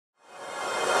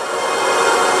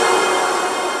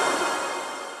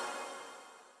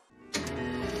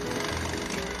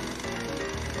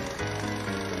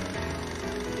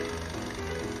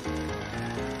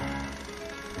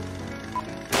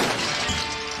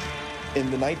In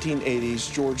the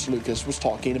 1980s, George Lucas was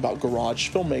talking about garage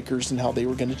filmmakers and how they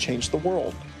were going to change the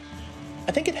world.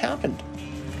 I think it happened.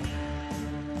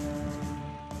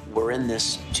 We're in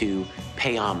this to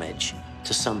pay homage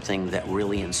to something that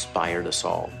really inspired us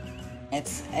all.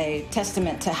 It's a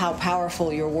testament to how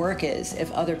powerful your work is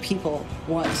if other people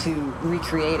want to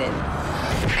recreate it.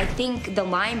 I think the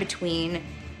line between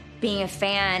being a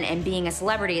fan and being a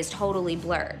celebrity is totally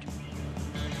blurred.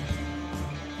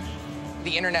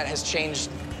 The internet has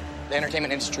changed the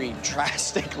entertainment industry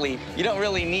drastically. You don't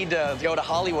really need to go to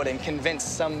Hollywood and convince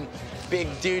some big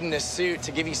dude in a suit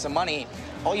to give you some money.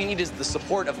 All you need is the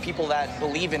support of people that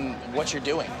believe in what you're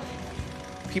doing.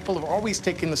 People have always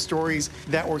taken the stories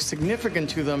that were significant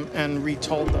to them and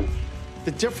retold them.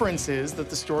 The difference is that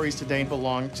the stories today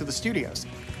belong to the studios.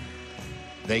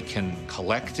 They can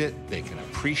collect it, they can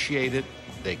appreciate it,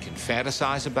 they can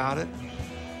fantasize about it,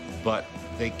 but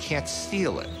they can't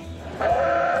steal it.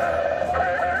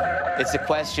 It's a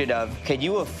question of, can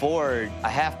you afford a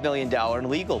 $500,000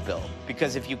 legal bill?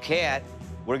 Because if you can't,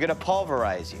 we're gonna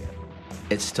pulverize you.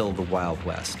 It's still the Wild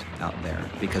West out there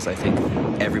because I think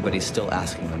everybody's still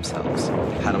asking themselves,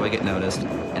 how do I get noticed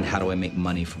and how do I make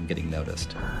money from getting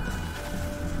noticed?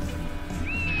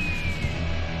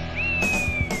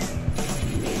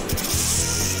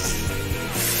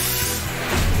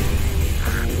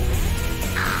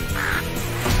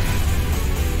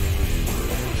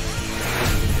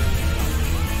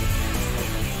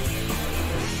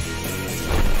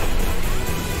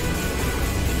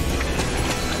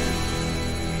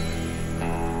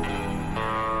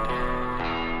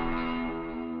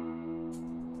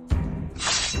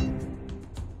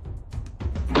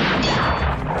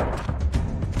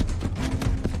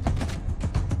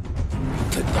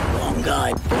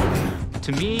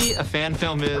 To me, a fan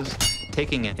film is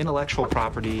taking an intellectual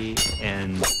property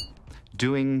and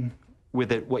doing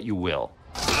with it what you will.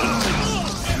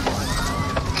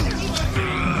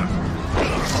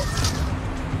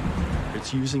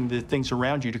 It's using the things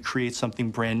around you to create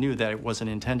something brand new that it wasn't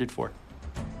intended for.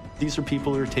 These are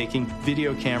people who are taking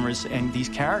video cameras and these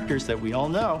characters that we all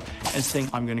know and saying,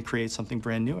 I'm going to create something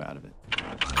brand new out of it.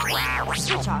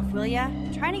 Switch off, will ya?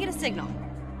 Trying to get a signal.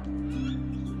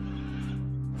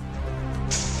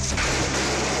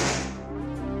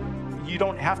 You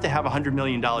don't have to have $100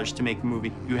 million to make a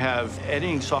movie. You have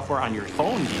editing software on your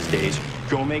phone these days.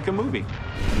 Go make a movie.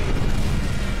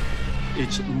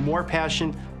 It's more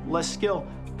passion, less skill,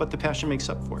 but the passion makes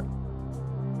up for it.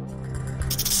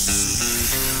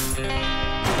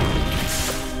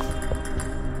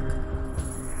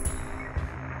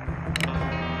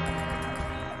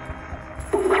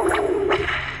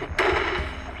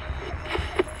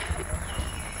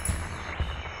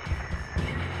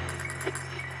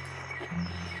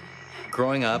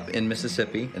 Growing up in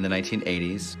Mississippi in the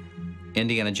 1980s,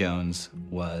 Indiana Jones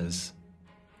was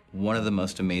one of the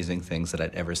most amazing things that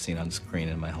I'd ever seen on screen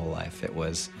in my whole life. It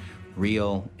was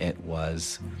real, it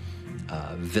was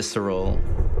visceral,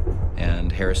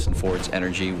 and Harrison Ford's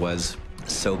energy was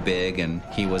so big, and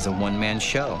he was a one-man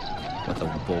show with a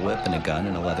bullwhip and a gun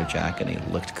and a leather jacket, and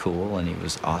he looked cool, and he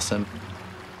was awesome,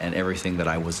 and everything that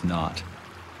I was not.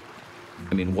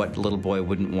 I mean, what little boy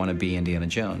wouldn't want to be Indiana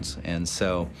Jones? And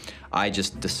so I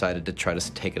just decided to try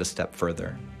to take it a step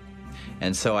further.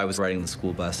 And so I was riding the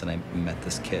school bus and I met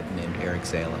this kid named Eric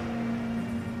Zala.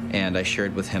 And I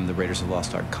shared with him the Raiders of the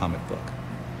Lost Ark comic book.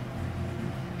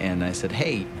 And I said,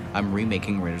 hey, I'm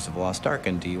remaking Raiders of the Lost Ark,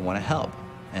 and do you want to help?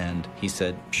 And he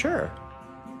said, sure.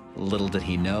 Little did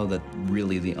he know that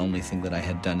really the only thing that I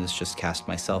had done is just cast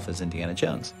myself as Indiana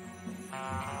Jones.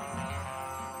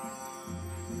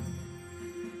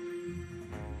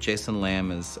 Jason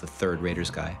Lamb is the third Raiders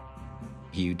guy.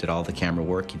 He did all the camera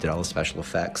work, he did all the special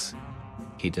effects,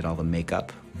 he did all the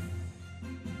makeup.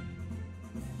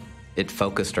 It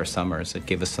focused our summers, it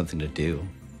gave us something to do.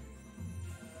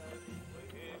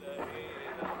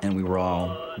 And we were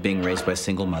all being raised by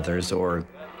single mothers or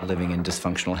living in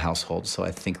dysfunctional households, so I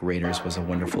think Raiders was a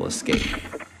wonderful escape.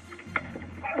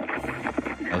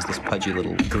 I was this pudgy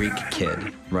little Greek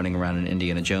kid running around in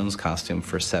Indiana Jones costume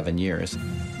for 7 years.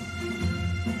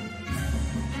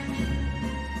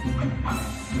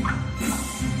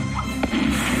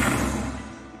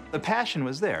 The passion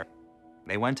was there.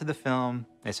 They went to the film,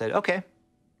 they said, okay,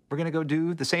 we're gonna go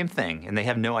do the same thing. And they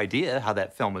have no idea how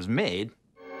that film was made.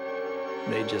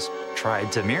 They just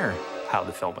tried to mirror how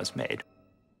the film was made.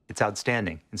 It's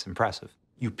outstanding, it's impressive.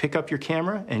 You pick up your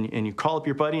camera and you call up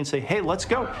your buddy and say, hey, let's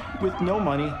go, with no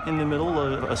money in the middle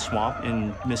of a swamp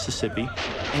in Mississippi.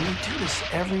 And you do this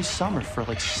every summer for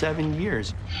like 7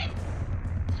 years.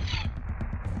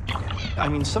 I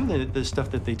mean, some of the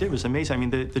stuff that they did was amazing. I mean,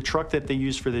 the truck that they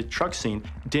used for the truck scene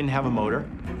didn't have a motor.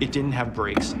 It didn't have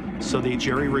brakes. So they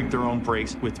jerry-rigged their own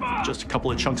brakes with just a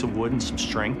couple of chunks of wood and some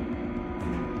string.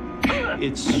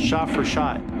 It's shot for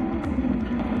shot.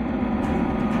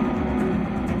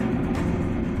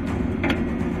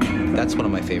 That's one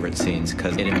of my favorite scenes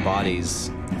because it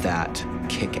embodies that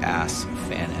kick-ass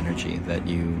fan energy that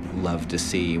you love to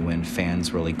see when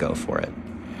fans really go for it.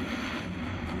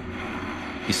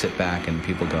 You sit back and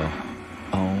people go,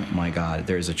 oh my God,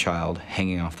 there's a child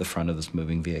hanging off the front of this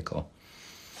moving vehicle.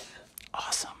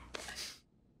 Awesome.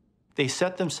 They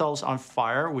set themselves on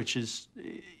fire, which is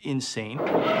insane.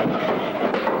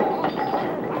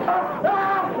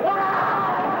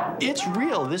 It's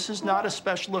real. This is not a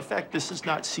special effect. This is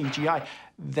not CGI.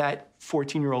 That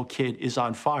 14-year-old kid is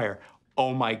on fire.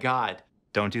 Oh my God.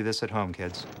 Don't do this at home,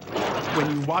 kids.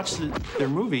 When you watch their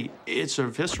movie, it's a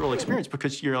visceral experience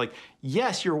because you're like,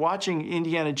 yes, you're watching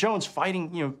Indiana Jones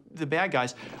fighting, you know, the bad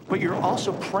guys, but you're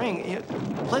also praying, you know,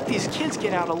 let these kids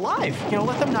get out alive. You know,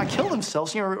 let them not kill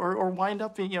themselves, you know, or wind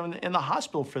up, you know, in the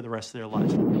hospital for the rest of their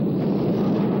lives.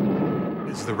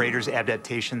 Is the Raiders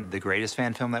adaptation the greatest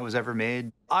fan film that was ever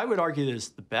made? I would argue that it's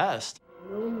the best.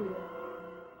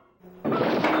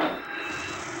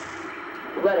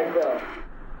 Let it go.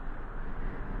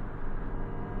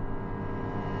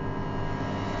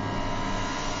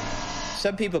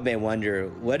 Some people may wonder,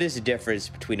 what is the difference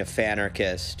between a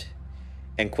Fanarchist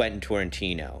and Quentin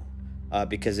Tarantino?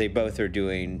 Because they both are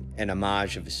doing an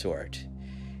homage of a sort.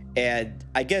 And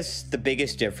I guess the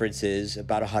biggest difference is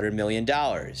about $100 million.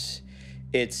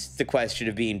 It's the question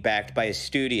of being backed by a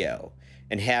studio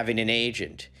and having an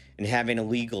agent and having a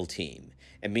legal team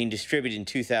and being distributed in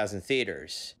 2,000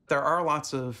 theaters. There are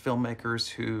lots of filmmakers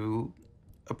who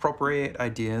appropriate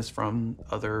ideas from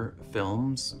other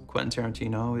films. Quentin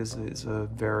Tarantino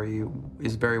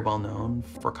is very well known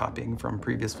for copying from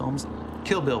previous films.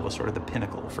 Kill Bill was sort of the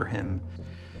pinnacle for him.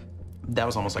 That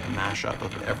was almost like a mashup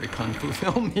of every kung fu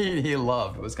film he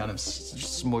loved. It was kind of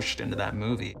smooshed into that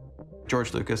movie.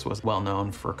 George Lucas was well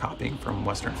known for copying from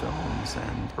Western films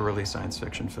and early science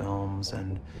fiction films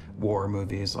and war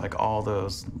movies. Like all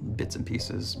those bits and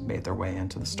pieces made their way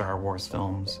into the Star Wars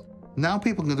films. Now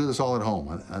people can do this all at home,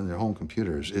 on their home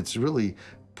computers. It's really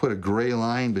put a gray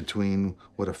line between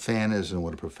what a fan is and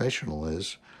what a professional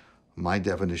is. My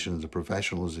definition of a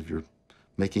professional is if you're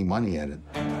making money at it.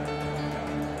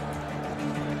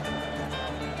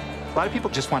 A lot of people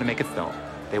just want to make a film.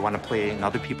 They want to play in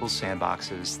other people's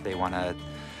sandboxes. They want to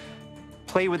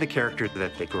play with the character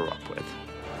that they grew up with.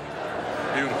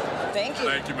 Beautiful. Thank you.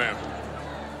 Thank you, ma'am.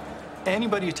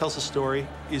 Anybody who tells a story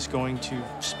is going to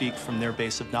speak from their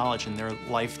base of knowledge and their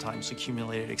lifetime's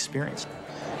accumulated experience.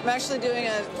 I'm actually doing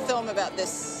a film about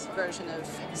this version of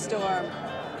Storm.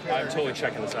 I'm totally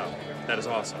checking this out. That is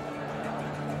awesome.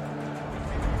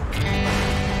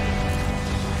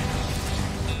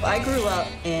 I grew up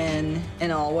in an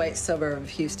all-white suburb of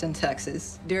Houston,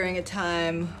 Texas, during a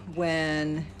time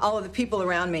when all of the people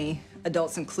around me,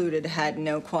 adults included, had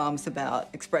no qualms about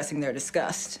expressing their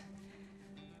disgust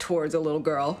towards a little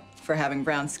girl for having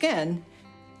brown skin.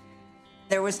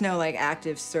 There was no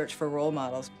active search for role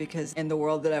models because in the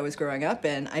world that I was growing up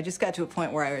in, I just got to a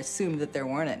point where I assumed that there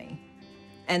weren't any.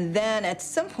 And then at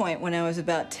some point when I was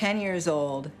about 10 years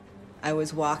old, I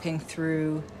was walking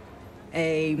through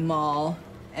a mall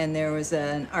and there was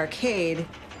an arcade,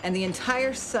 and the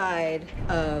entire side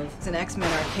of an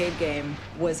X-Men arcade game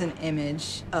was an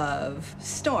image of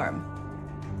Storm.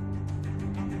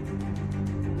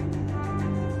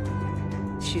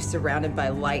 She's surrounded by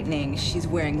lightning, she's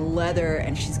wearing leather,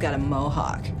 and she's got a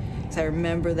mohawk. So I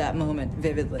remember that moment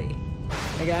vividly.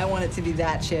 I want it to be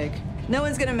that chick. No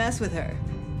one's gonna mess with her.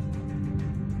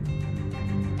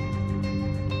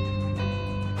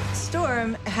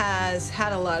 Storm has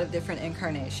had a lot of different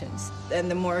incarnations, and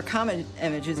the more common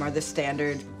images are the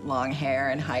standard long hair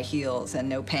and high heels and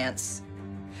no pants,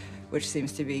 which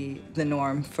seems to be the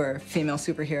norm for female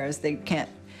superheroes. They can't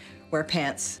wear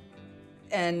pants.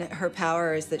 And her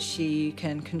power is that she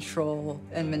can control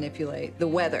and manipulate the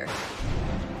weather.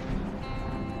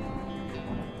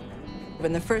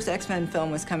 When the first X-Men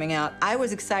film was coming out, I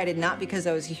was excited not because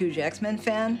I was a huge X-Men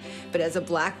fan, but as a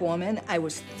black woman, I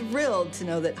was thrilled to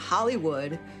know that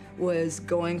Hollywood was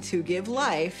going to give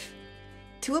life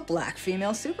to a black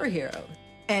female superhero.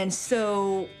 And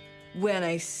so when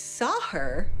I saw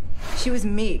her, she was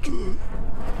meek.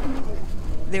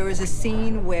 There was a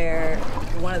scene where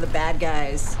one of the bad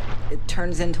guys, it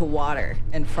turns into water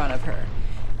in front of her,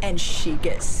 and she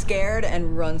gets scared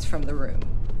and runs from the room.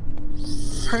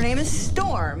 Her name is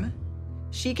Storm.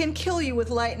 She can kill you with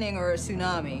lightning or a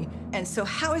tsunami, And so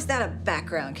how is that a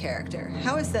background character?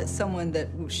 How is that someone that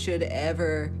should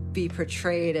ever be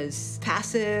portrayed as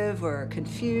passive or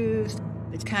confused?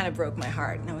 It kind of broke my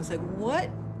heart. And I was like, what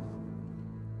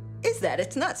is that?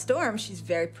 It's not Storm. She's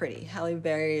very pretty. Halle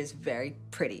Berry is very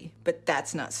pretty, but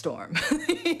that's not Storm,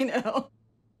 you know?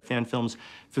 Fan films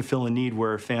fulfill a need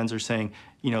where fans are saying,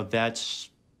 you know, that's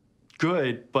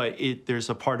good, but there's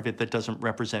a part of it that doesn't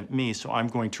represent me, so I'm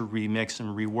going to remix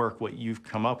and rework what you've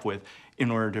come up with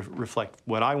in order to reflect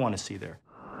what I want to see there.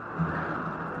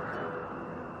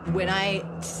 When I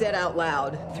said out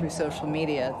loud through social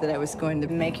media that I was going to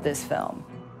make this film,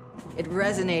 it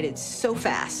resonated so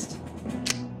fast.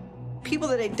 People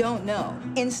that I don't know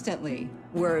instantly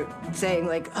were saying,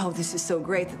 like, oh, this is so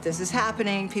great that this is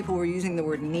happening. People were using the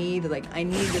word need, like, I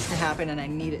need this to happen and I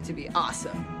need it to be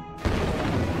awesome.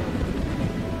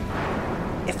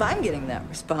 If I'm getting that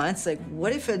response, like,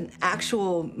 what if an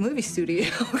actual movie studio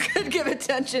could give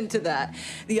attention to that?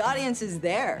 The audience is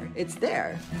there. It's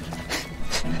there.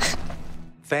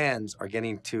 Fans are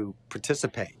getting to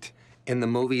participate in the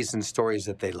movies and stories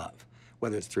that they love.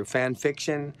 Whether it's through fan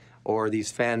fiction or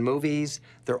these fan movies,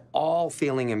 they're all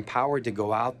feeling empowered to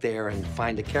go out there and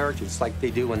find a character. It's like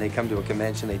they do when they come to a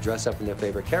convention. They dress up in their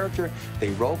favorite character, they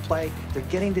role play. They're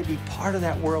getting to be part of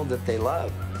that world that they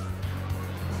love.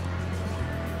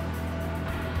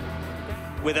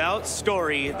 Without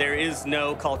story, there is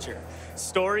no culture.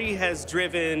 Story has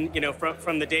driven, you know,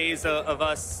 from the days of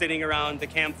us sitting around the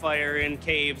campfire in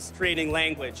caves, creating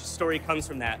language. Story comes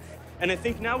from that. And I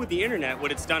think now with the internet,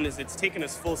 what it's done is it's taken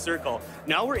us full circle.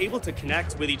 Now we're able to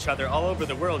connect with each other all over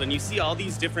the world, and you see all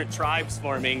these different tribes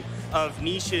forming of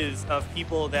niches of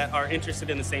people that are interested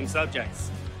in the same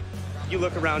subjects. You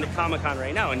look around at Comic-Con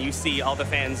right now, and you see all the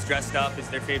fans dressed up as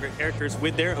their favorite characters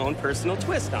with their own personal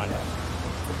twist on it.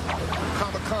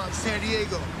 Comic-Con, San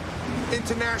Diego.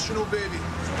 International, baby.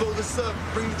 Let's blow this up.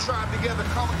 Bring the tribe together.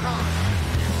 Comic-Con.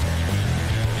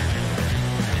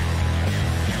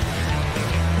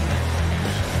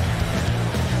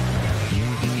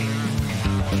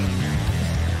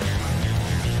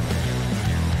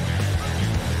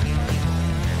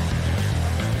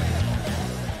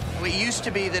 It used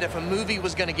to be that if a movie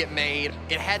was going to get made,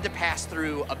 it had to pass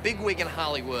through a bigwig in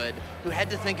Hollywood who had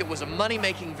to think it was a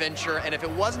money-making venture, and if it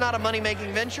was not a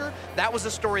money-making venture, that was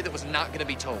a story that was not going to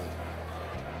be told.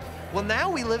 Well, now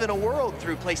we live in a world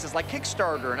through places like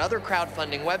Kickstarter and other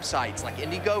crowdfunding websites like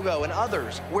Indiegogo and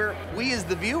others, where we as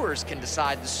the viewers can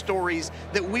decide the stories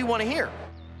that we want to hear.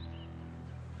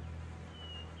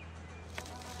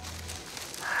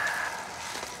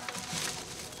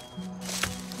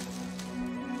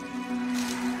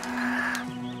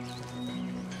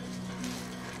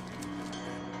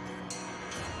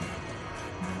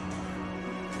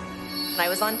 I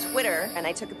was on Twitter, and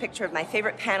I took a picture of my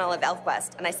favorite panel of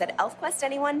ElfQuest, and I said, ElfQuest,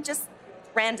 anyone? Just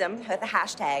random, with a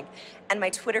hashtag, and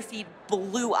my Twitter feed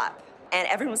blew up. And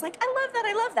everyone was like, I love that,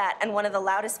 I love that. And one of the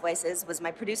loudest voices was my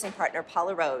producing partner,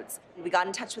 Paula Rhodes. We got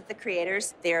in touch with the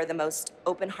creators. They're the most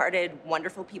open-hearted,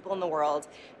 wonderful people in the world.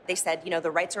 They said, you know,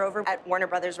 the rights are over at Warner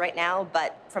Brothers right now,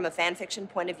 but from a fan fiction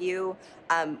point of view,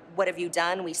 what have you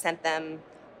done? We sent them,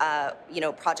 you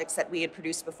know, projects that we had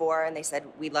produced before, and they said,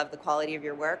 we love the quality of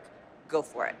your work. Go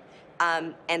for it.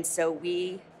 And so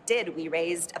we did. We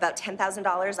raised about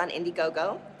 $10,000 on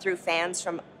Indiegogo through fans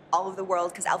from all over the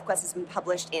world, because ElfQuest has been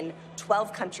published in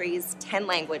 12 countries, 10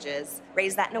 languages.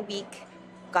 Raised that in a week,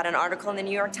 got an article in the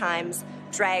New York Times,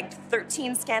 dragged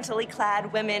 13 scantily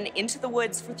clad women into the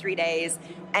woods for 3 days,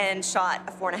 and shot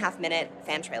a 4.5-minute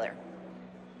fan trailer.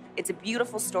 It's a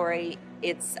beautiful story.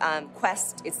 It's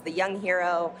quest, it's the young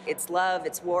hero, it's love,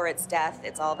 it's war, it's death,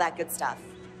 it's all that good stuff.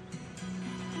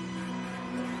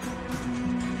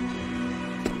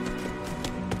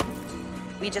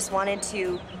 We just wanted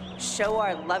to show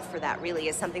our love for that, really,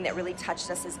 as something that really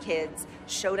touched us as kids,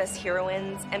 showed us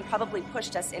heroines, and probably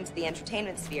pushed us into the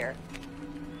entertainment sphere.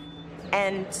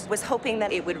 And was hoping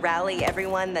that it would rally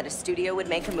everyone, that a studio would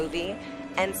make a movie.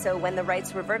 And so when the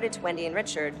rights reverted to Wendy and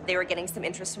Richard, they were getting some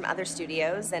interest from other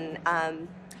studios, and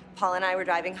Paul and I were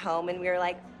driving home, and we were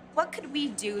like, what could we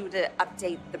do to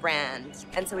update the brand?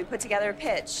 And so we put together a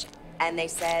pitch, and they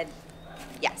said,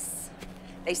 yes.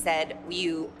 They said,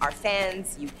 you are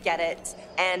fans, you get it,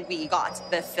 and we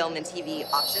got the film and TV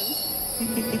options.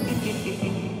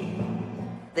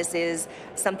 This is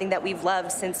something that we've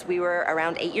loved since we were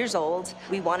around 8 years old.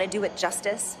 We want to do it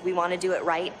justice, we want to do it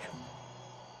right.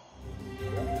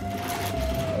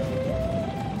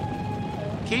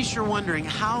 In case you're wondering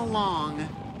how long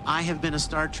I have been a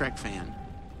Star Trek fan,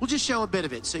 we'll just show a bit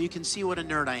of it so you can see what a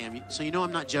nerd I am, so you know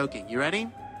I'm not joking. You ready?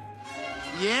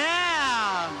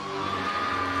 Yeah!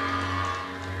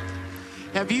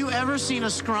 Have you ever seen a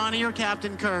scrawnier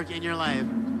Captain Kirk in your life?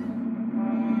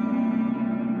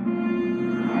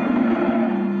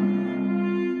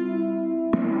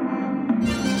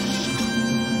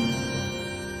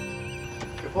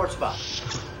 Report spot.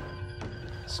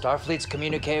 Starfleet's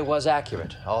communique was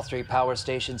accurate. All 3 power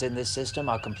stations in this system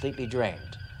are completely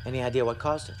drained. Any idea what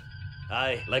caused it?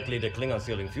 Aye, likely the Klingons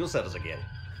stealing fuel cells again.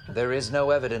 There is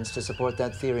no evidence to support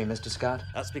that theory, Mr. Scott.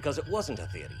 That's because it wasn't a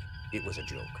theory. It was a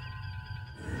joke.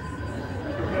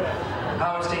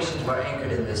 Power stations were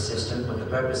anchored in this system with the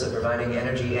purpose of providing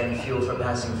energy and fuel for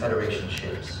passing Federation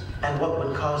ships. And what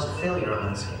would cause a failure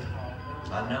on scale?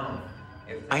 Unknown.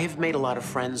 I have made a lot of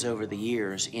friends over the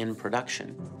years in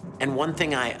production. And one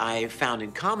thing I found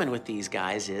in common with these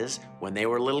guys is when they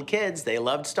were little kids, they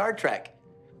loved Star Trek.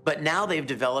 But now they've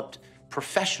developed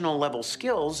professional level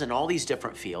skills in all these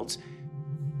different fields.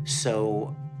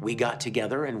 So we got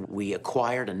together and we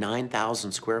acquired a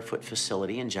 9,000 square foot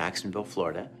facility in Jacksonville,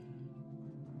 Florida,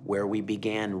 where we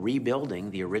began rebuilding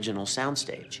the original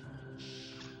soundstage.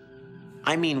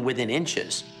 I mean, within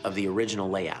inches of the original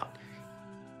layout.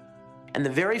 And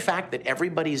the very fact that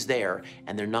everybody's there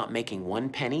and they're not making 1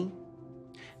 penny,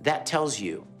 that tells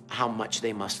you how much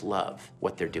they must love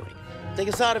what they're doing. Take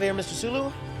us out of here, Mr.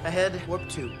 Sulu. Ahead, warp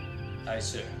 2. Aye,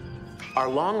 sir. Our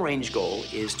long-range goal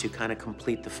is to kind of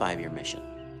complete the 5-year mission.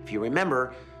 If you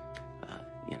remember,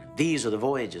 these are the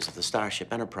voyages of the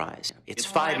Starship Enterprise. It's a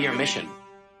 5-year mission.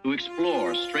 To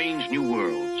explore strange new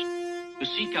worlds, to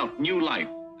seek out new life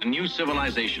and new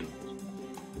civilizations.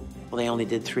 Well, they only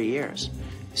did 3 years.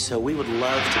 So we would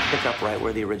love to pick up right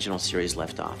where the original series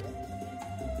left off.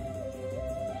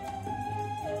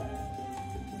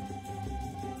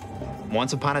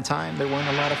 Once upon a time, there weren't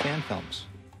a lot of fan films.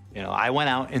 You know, I went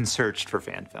out and searched for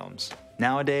fan films.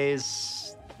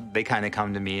 Nowadays, they kind of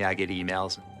come to me. I get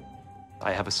emails.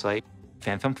 I have a site,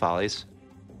 Fan Film Follies.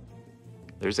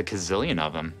 There's a gazillion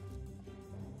of them.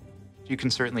 You can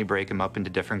certainly break them up into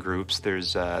different groups.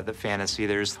 There's the fantasy,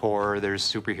 there's horror, there's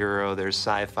superhero, there's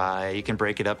sci-fi. You can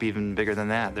break it up even bigger than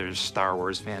that. There's Star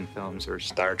Wars fan films or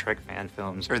Star Trek fan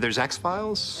films. Or there's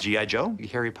X-Files, G.I. Joe,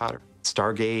 Harry Potter,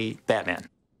 Stargate, Batman.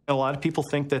 A lot of people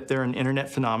think that they're an internet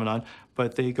phenomenon,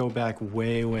 but they go back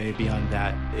way, way beyond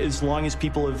that. As long as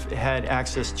people have had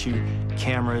access to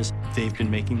cameras, they've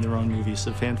been making their own movies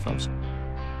of fan films.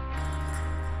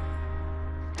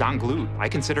 Don Bluth, I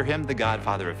consider him the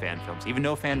godfather of fan films. Even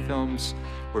though fan films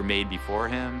were made before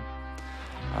him,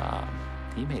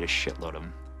 he made a shitload of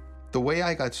them. The way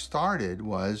I got started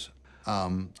was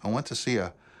I went to see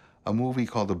a movie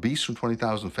called The Beast from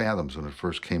 20,000 Fathoms when it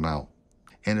first came out.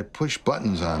 And it pushed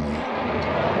buttons on me.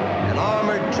 An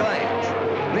armored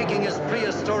giant wreaking his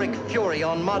prehistoric fury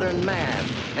on modern man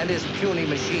and his puny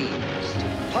machines.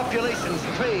 Populations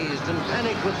crazed and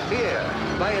panicked with fear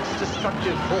by its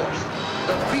destructive force.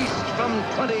 The Beast from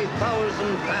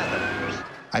 20,000 Fathoms.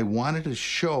 I wanted to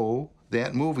show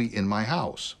that movie in my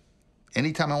house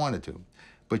anytime I wanted to.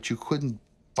 But you couldn't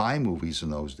buy movies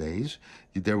in those days.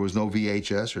 There was no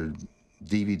VHS or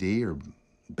DVD or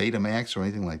Betamax or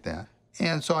anything like that.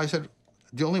 And so I said,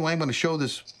 the only way I'm going to show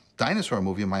this dinosaur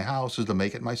movie in my house is to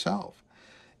make it myself.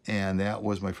 And that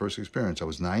was my first experience. I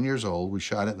was 9 years old. We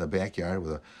shot it in the backyard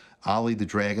with Ollie the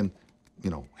Dragon,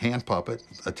 hand puppet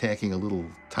attacking a little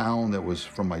town that was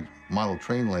from my model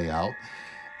train layout.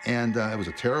 And it was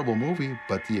a terrible movie,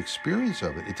 but the experience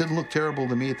of it, it didn't look terrible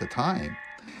to me at the time.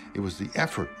 It was the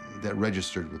effort that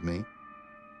registered with me.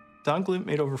 Don Bluth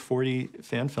made over 40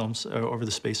 fan films over the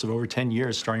space of over 10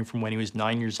 years, starting from when he was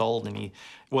 9 years old, and he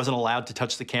wasn't allowed to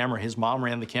touch the camera. His mom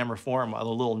ran the camera for him while the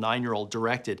little 9-year-old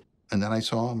directed. And then I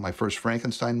saw my first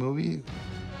Frankenstein movie.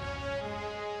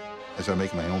 I started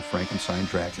making my own Frankenstein,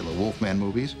 Dracula, Wolfman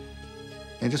movies.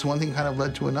 And just one thing kind of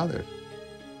led to another.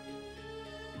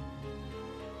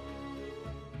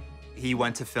 He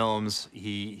went to films,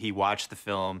 he watched the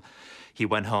film, he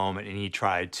went home and he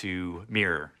tried to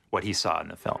mirror what he saw in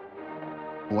the film.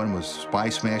 One was Spy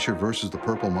Smasher versus the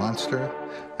Purple Monster.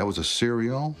 That was a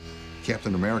serial.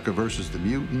 Captain America versus the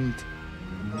Mutant.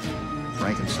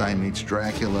 Frankenstein meets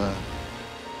Dracula.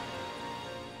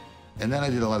 And then I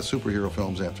did a lot of superhero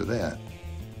films after that.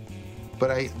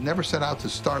 But I never set out to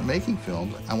start making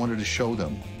films. I wanted to show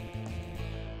them.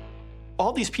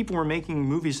 All these people were making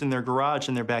movies in their garage,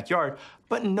 in their backyard,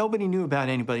 but nobody knew about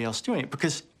anybody else doing it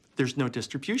because there's no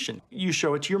distribution. You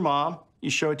show it to your mom, you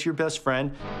show it to your best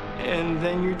friend, and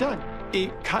then you're done.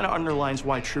 It kind of underlines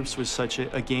why Troops was such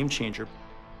a game changer.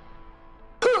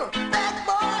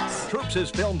 Troops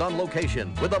is filmed on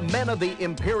location with the men of the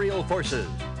Imperial Forces.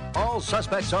 All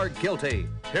suspects are guilty,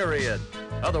 period.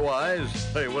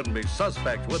 Otherwise, they wouldn't be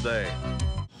suspect, would they?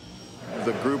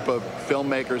 The group of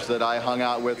filmmakers that I hung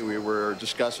out with, we were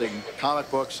discussing comic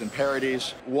books and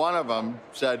parodies. One of them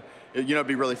said, you know, it'd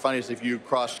be really funny is if you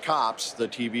crossed Cops, the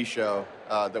TV show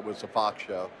that was a Fox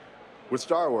show, with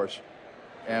Star Wars.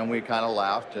 And we kind of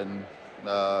laughed, and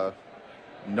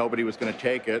nobody was going to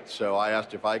take it, so I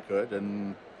asked if I could,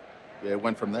 and it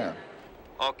went from there.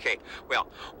 Okay, well,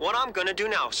 what I'm gonna do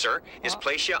now, sir, is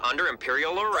place you under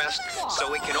imperial arrest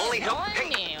so we can only help.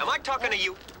 Hey, am I talking to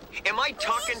you? Am I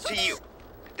talking to you?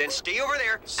 Then stay over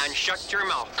there and shut your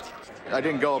mouth. I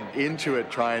didn't go into it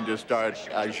trying to start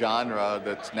a genre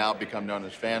that's now become known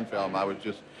as fan film. I was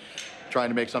just trying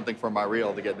to make something for my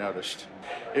reel to get noticed.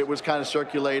 It was kind of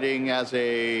circulating as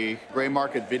a gray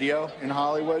market video in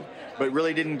Hollywood, but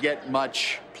really didn't get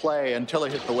much play until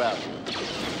it hit the web.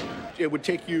 It would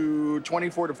take you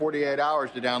 24 to 48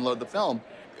 hours to download the film.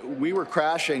 We were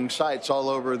crashing sites all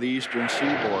over the Eastern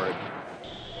Seaboard.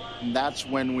 And that's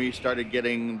when we started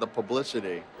getting the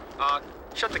publicity.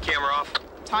 Shut the camera off.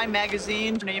 Time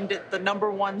magazine named it the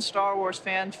 #1 Star Wars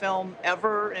fan film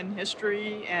ever in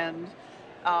history, and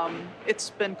it's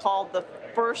been called the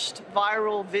first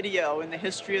viral video in the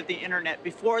history of the internet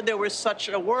before there was such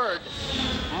a word.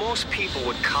 Most people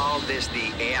would call this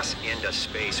the ass end of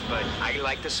space, but I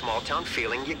like the small town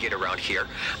feeling you get around here.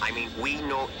 I mean, we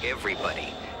know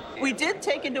everybody. We did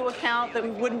take into account that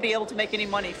we wouldn't be able to make any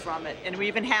money from it, and we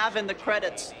even have in the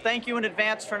credits, thank you in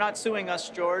advance for not suing us,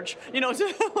 George. You know,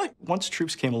 once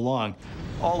Troops came along,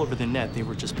 all over the net, they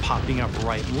were just popping up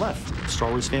right and left. Star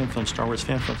Wars fan film, Star Wars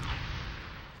fan film.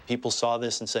 People saw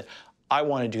this and said, I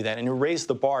want to do that, and it raised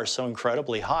the bar so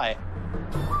incredibly high.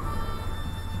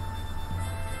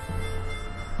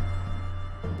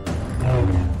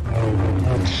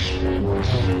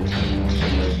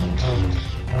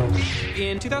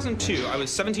 In 2002, I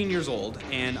was 17 years old,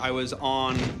 and I was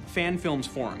on Fan Films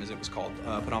Forum, as it was called,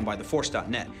 put on by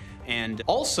theforce.net. And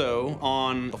also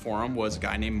on the forum was a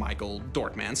guy named Michael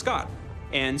Dorkman Scott.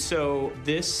 And so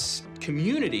this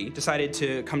community decided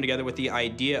to come together with the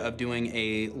idea of doing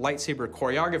a lightsaber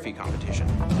choreography competition.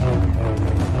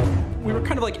 We were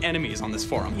kind of like enemies on this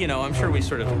forum. You know, I'm sure we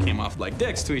sort of came off like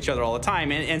dicks to each other all the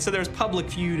time, and so there's public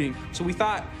feuding. So we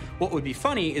thought what would be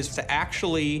funny is to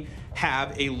actually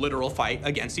have a literal fight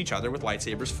against each other with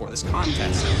lightsabers for this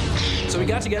contest. So we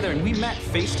got together and we met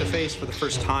face to face for the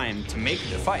first time to make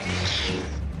the fight.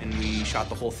 And we shot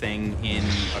the whole thing in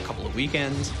a couple of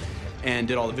weekends and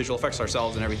did all the visual effects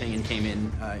ourselves and everything, and came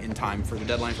in time for the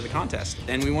deadline for the contest.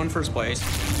 And we won first place.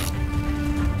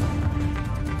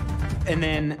 And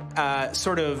then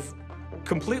sort of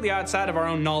completely outside of our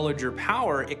own knowledge or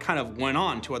power, it kind of went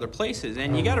on to other places.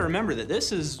 And you gotta remember that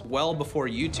this is well before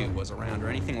YouTube was around or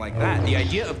anything like that. The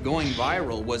idea of going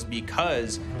viral was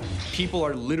because people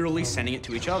are literally sending it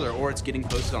to each other, or it's getting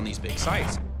posted on these big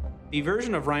sites. The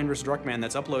version of Ryan vs. Druckmann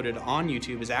that's uploaded on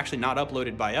YouTube is actually not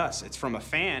uploaded by us. It's from a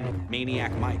fan,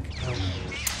 Maniac Mike.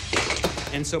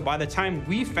 And so by the time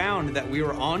we found that we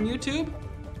were on YouTube,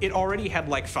 it already had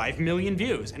like 5 million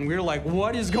views. And we were like,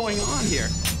 what is going on here?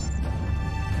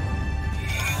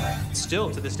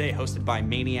 Still to this day hosted by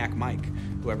Maniac Mike,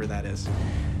 whoever that is.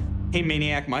 Hey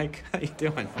Maniac Mike, how you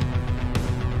doing?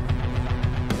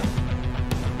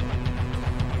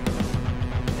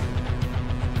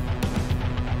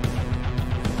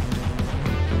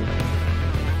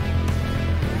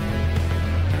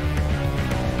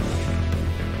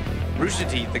 Rooster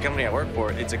Teeth, the company I work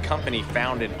for, it's a company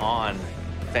founded on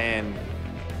fan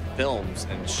films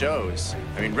and shows.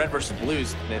 I mean, Red vs.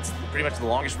 Blues, it's pretty much the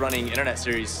longest running internet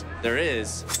series there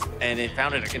is, and it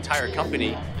founded an entire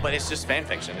company, but it's just fan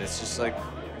fiction. It's just like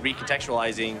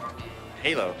recontextualizing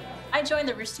Halo. I joined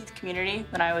the Rooster Teeth community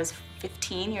when I was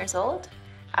 15 years old,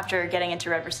 after getting into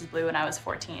Red vs. Blue when I was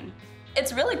 14.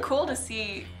 It's really cool to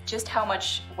see just how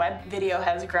much web video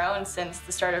has grown since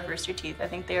the start of Rooster Teeth. I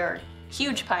think they are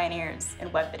huge pioneers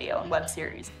in web video and web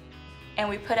series. And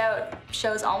we put out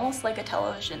shows almost like a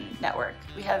television network.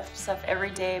 We have stuff every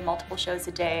day, multiple shows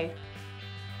a day.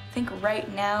 I think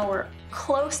right now we're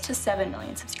close to 7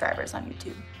 million subscribers on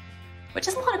YouTube, which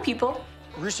is a lot of people.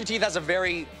 Rooster Teeth has a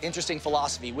very interesting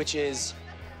philosophy, which is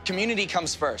community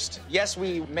comes first. Yes,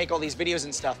 we make all these videos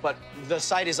and stuff, but the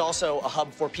site is also a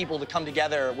hub for people to come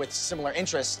together with similar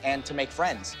interests and to make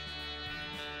friends.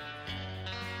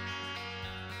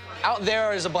 Out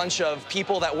there is a bunch of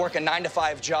people that work a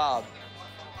 9-to-5 job,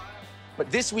 but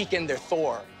this weekend they're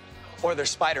Thor, or they're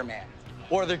Spider-Man,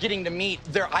 or they're getting to meet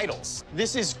their idols.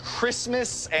 This is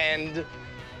Christmas and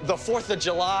the 4th of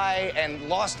July and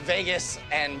Las Vegas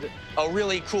and a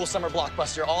really cool summer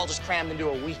blockbuster all just crammed into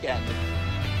a weekend.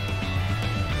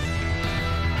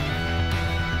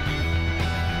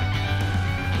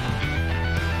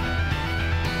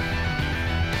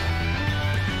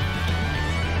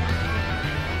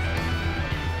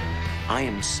 I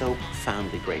am so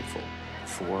profoundly grateful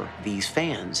for these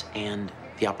fans and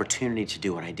the opportunity to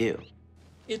do what I do.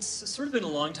 It's sort of been a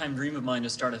long-time dream of mine to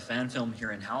start a fan film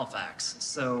here in Halifax.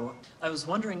 So I was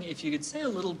wondering if you could say a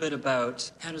little bit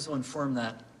about how does one form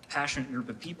that passionate group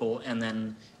of people and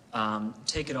then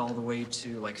take it all the way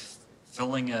to like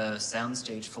filling a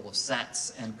soundstage full of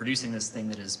sets and producing this thing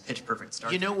that is pitch perfect Star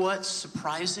Trek. You know what?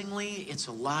 Surprisingly, it's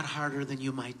a lot harder than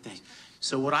you might think.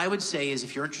 So what I would say is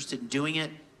if you're interested in doing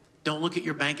it, don't look at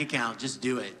your bank account, just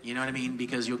do it. You know what I mean?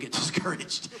 Because you'll get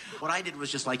discouraged. What I did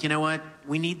was just like, you know what?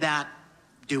 We need that.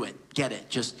 Do it. Get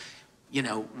it. Just, you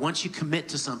know, once you commit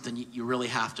to something, you really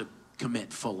have to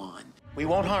commit full on. We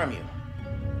won't harm you.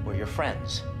 We're your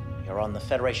friends. You're on the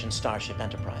Federation Starship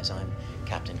Enterprise. I'm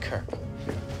Captain Kirk.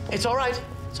 It's all right.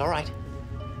 It's all right.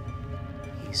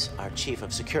 He's our chief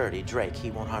of security, Drake.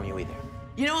 He won't harm you either.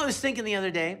 You know, I was thinking the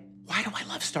other day, why do I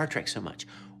love Star Trek so much?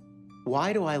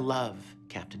 Why do I love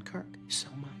Captain Kirk so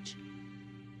much?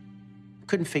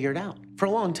 Couldn't figure it out for a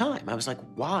long time. I was like,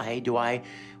 why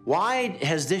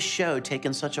has this show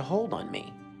taken such a hold on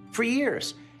me? For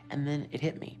years. And then it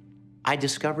hit me. I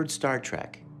discovered Star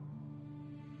Trek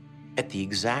at the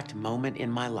exact moment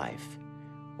in my life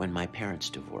when my parents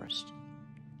divorced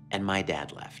and my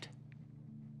dad left.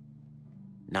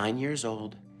 9 years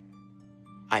old,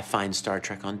 I find Star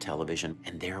Trek on television,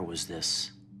 and there was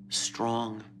this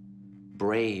strong,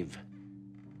 brave,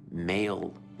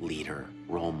 male leader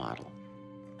role model.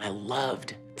 I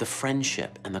loved the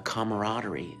friendship and the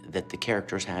camaraderie that the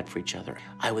characters had for each other.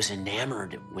 I was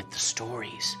enamored with the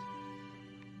stories.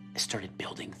 I started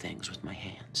building things with my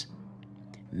hands,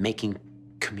 making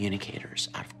communicators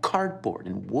out of cardboard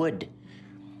and wood,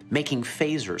 making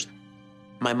phasers.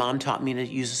 My mom taught me to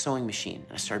use a sewing machine.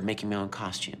 I started making my own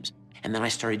costumes. And then I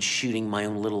started shooting my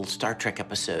own little Star Trek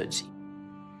episodes.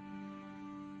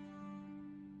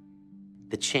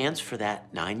 The chance for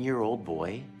that 9-year-old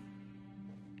boy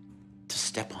to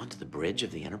step onto the bridge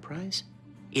of the Enterprise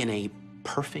in a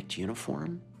perfect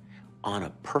uniform on a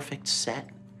perfect set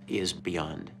is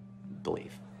beyond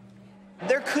belief.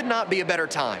 There could not be a better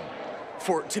time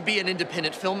to be an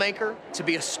independent filmmaker, to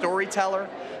be a storyteller,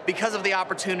 because of the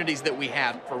opportunities that we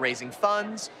have for raising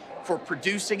funds, for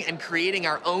producing and creating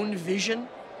our own vision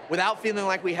without feeling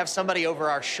like we have somebody over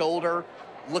our shoulder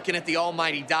looking at the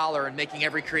almighty dollar and making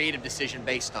every creative decision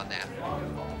based on that.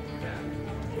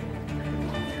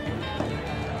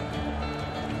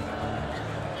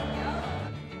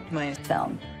 My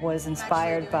film was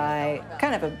inspired by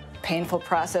kind of a painful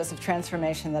process of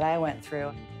transformation that I went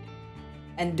through.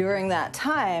 And during that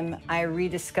time, I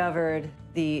rediscovered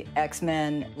the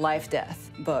X-Men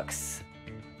Life-Death books,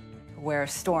 where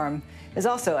Storm is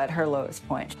also at her lowest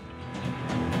point.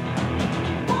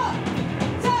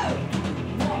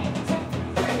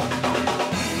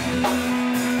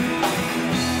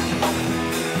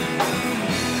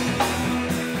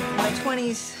 In my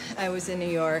 20s, I was in New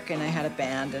York and I had a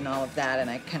band and all of that, and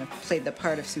I kind of played the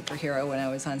part of superhero when I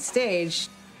was on stage.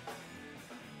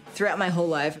 Throughout my whole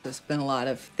life, there's been a lot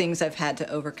of things I've had to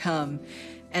overcome.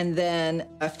 And then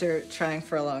after trying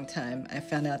for a long time, I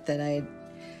found out that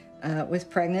I was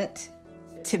pregnant.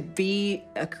 To be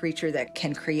a creature that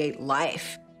can create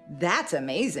life, that's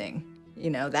amazing. You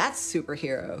know, that's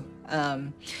superhero.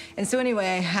 And so anyway,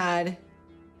 I had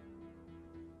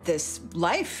this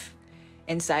life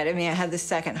inside of me. I had this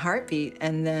second heartbeat,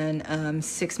 and then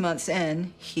 6 months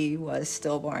in, he was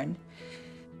stillborn.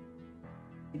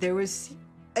 There was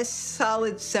a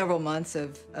solid several months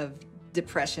of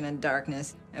depression and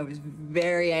darkness. I was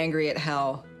very angry at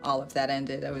how all of that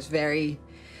ended. I was very,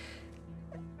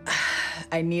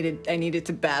 I needed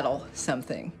to battle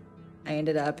something. I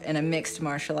ended up in a mixed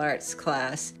martial arts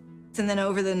class. And then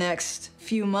over the next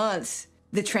few months,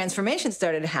 the transformation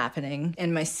started happening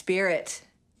in my spirit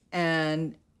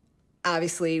and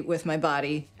obviously with my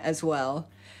body as well.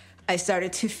 I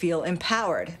started to feel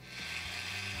empowered.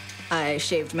 I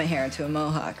shaved my hair into a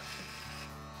mohawk.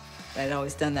 I'd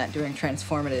always done that during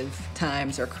transformative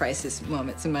times or crisis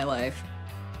moments in my life.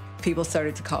 People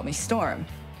started to call me Storm.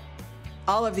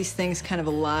 All of these things kind of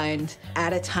aligned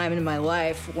at a time in my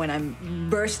life when I'm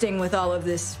bursting with all of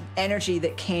this energy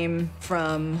that came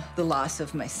from the loss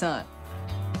of my son.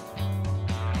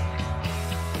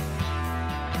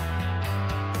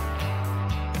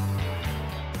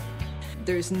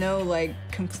 There's no, like,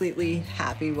 completely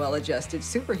happy, well-adjusted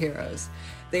superheroes.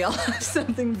 They all have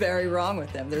something very wrong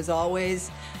with them. There's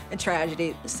always a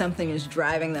tragedy. Something is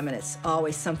driving them, and it's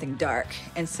always something dark.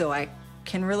 And so I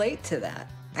can relate to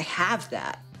that. I have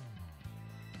that.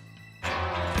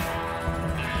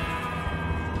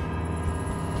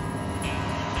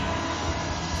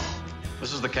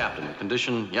 This is the captain.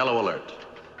 Condition yellow alert.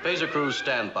 Phaser crews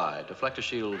stand by. Deflector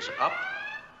shields up.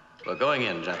 We're going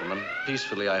in, gentlemen.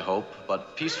 Peacefully, I hope,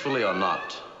 but peacefully or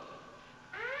not,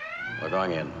 we're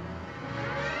going in.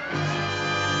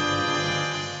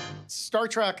 Star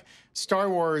Trek, Star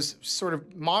Wars, sort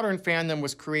of modern fandom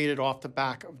was created off the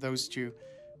back of those two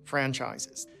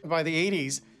franchises. By the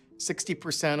 80s,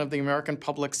 60% of the American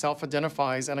public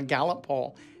self-identifies in a Gallup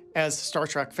poll as Star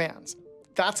Trek fans.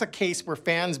 That's a case where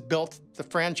fans built the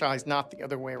franchise, not the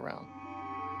other way around.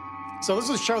 So this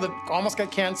is a show that almost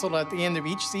got canceled at the end of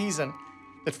each season,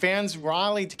 that fans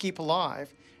rallied to keep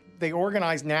alive. They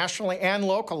organized nationally and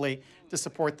locally to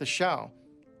support the show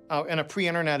in a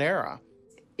pre-internet era.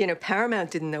 You know, Paramount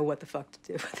didn't know what the fuck to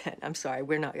do with it. I'm sorry,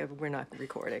 we're not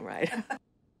recording, right?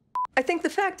 I think the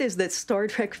fact is that Star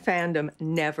Trek fandom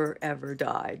never, ever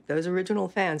died. Those original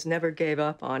fans never gave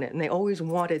up on it, and they always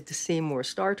wanted to see more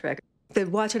Star Trek. They'd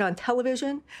watch it on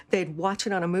television, they'd watch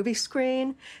it on a movie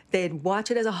screen, they'd watch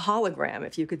it as a hologram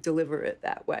if you could deliver it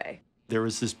that way. There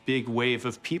was this big wave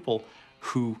of people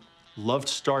who loved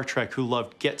Star Trek, who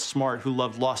loved Get Smart, who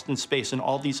loved Lost in Space, and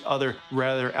all these other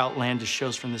rather outlandish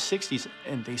shows from the 60s,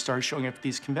 and they started showing up at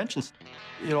these conventions.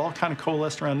 It all kind of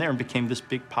coalesced around there and became this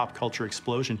big pop culture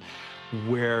explosion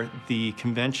where the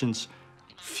conventions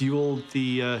fueled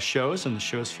the shows and the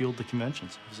shows fueled the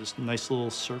conventions. It was this nice little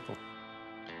circle.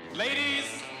 Ladies,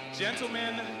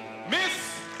 gentlemen,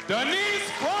 Miss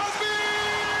Denise Crosby!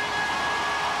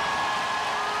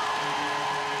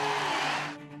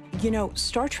 You know,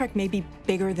 Star Trek may be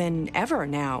bigger than ever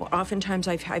now. Oftentimes,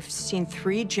 I've seen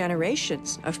 3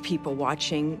 generations of people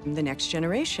watching The Next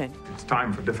Generation. It's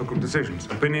time for difficult decisions.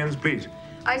 Opinions, please.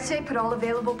 I'd say put all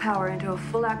available power into a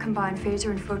full-out combined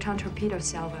phaser and photon torpedo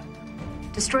salvo.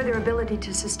 Destroy their ability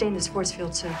to sustain this force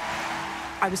field, sir.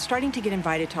 I was starting to get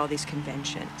invited to all these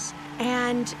conventions,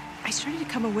 and I started to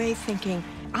come away thinking,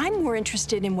 I'm more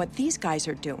interested in what these guys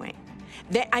are doing.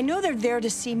 I know they're there to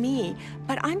see me,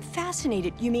 but I'm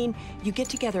fascinated. You mean you get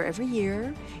together every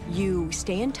year, you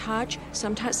stay in touch.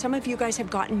 Sometimes some of you guys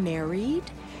have gotten married.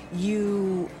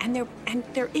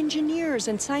 They're engineers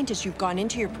and scientists. You've gone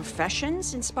into your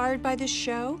professions inspired by this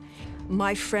show.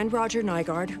 My friend Roger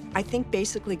Nygaard, I think,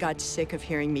 basically got sick of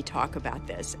hearing me talk about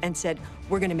this and said,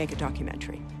 we're going to make a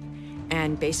documentary.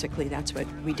 And basically, that's what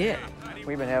we did.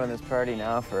 We've been having this party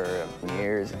now for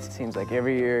years. It seems like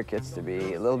every year it gets to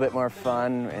be a little bit more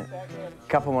fun. A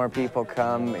couple more people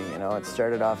come. You know, it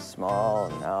started off small,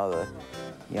 and now the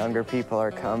younger people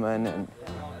are coming. And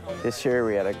this year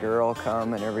we had a girl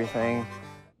come and everything.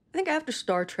 I think after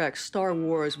Star Trek, Star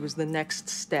Wars was the next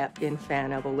step in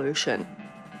fan evolution.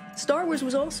 Star Wars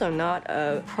was also not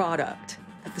a product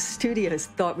that the studios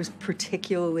thought was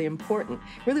particularly important.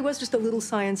 It really was just a little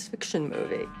science fiction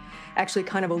movie. Actually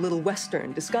kind of a little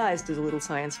Western disguised as a little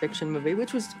science fiction movie,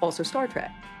 which was also Star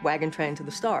Trek, Wagon Train to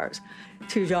the Stars.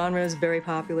 2 genres, very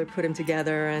popular, put them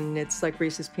together, and it's like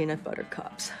Reese's Peanut Butter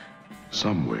Cups.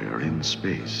 Somewhere in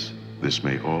space, this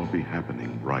may all be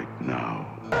happening right now.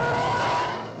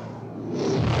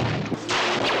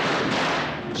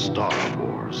 Star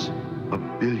Wars,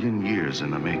 1 billion years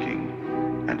in the making,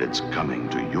 and it's coming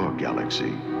to your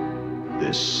galaxy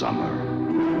this summer.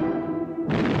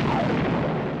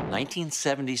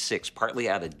 1976, partly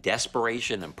out of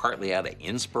desperation and partly out of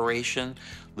inspiration,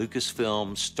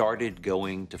 Lucasfilm started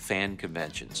going to fan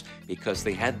conventions because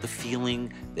they had the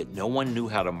feeling that no one knew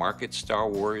how to market Star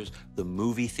Wars. The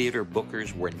movie theater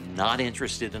bookers were not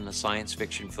interested in a science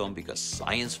fiction film because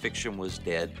science fiction was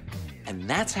dead. And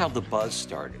that's how the buzz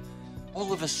started.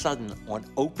 All of a sudden, on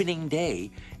opening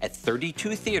day at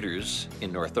 32 theaters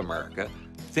in North America,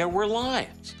 there were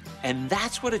lines. And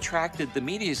that's what attracted the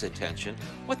media's attention.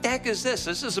 What the heck is this?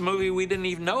 This is a movie we didn't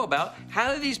even know about.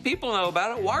 How do these people know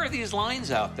about it? Why are these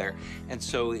lines out there? And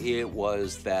so it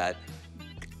was that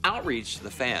outreach to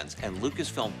the fans. And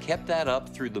Lucasfilm kept that up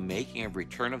through the making of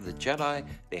Return of the Jedi.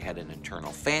 They had an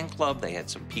internal fan club. They had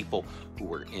some people who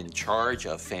were in charge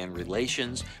of fan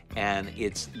relations. And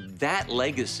it's that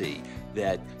legacy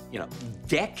that, you know,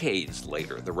 decades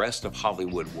later, the rest of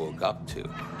Hollywood woke up to.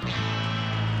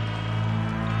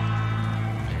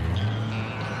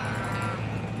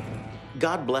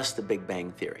 God bless the Big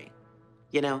Bang Theory.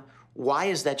 You know, why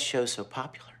is that show so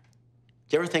popular?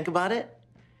 Do you ever think about it?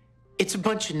 It's a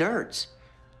bunch of nerds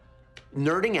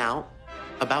nerding out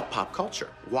about pop culture.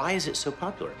 Why is it so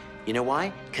popular? You know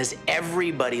why? Because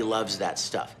everybody loves that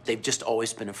stuff. They've just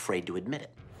always been afraid to admit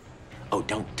it. Oh,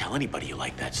 don't tell anybody you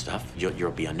like that stuff.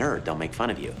 You'll be a nerd. They'll make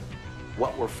fun of you.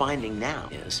 What we're finding now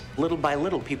is, little by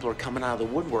little, people are coming out of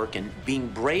the woodwork and being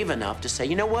brave enough to say,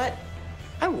 you know what?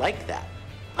 I like that.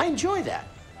 I enjoy that.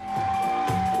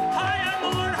 Hi, I'm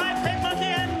the Lord High Pit Monkey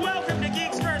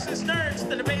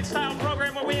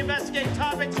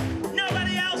topics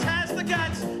nobody else has the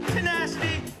guts,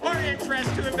 tenacity, or interest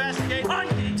to investigate on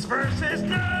Geeks versus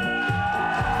Nerds!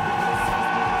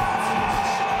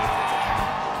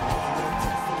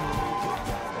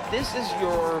 This is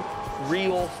your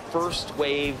real first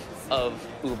wave of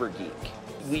Uber Geek.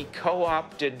 We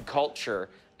co-opted culture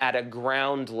at a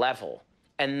ground level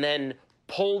and then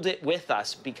pulled it with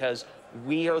us because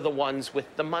we are the ones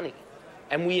with the money.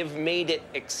 And we have made it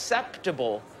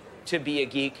acceptable to be a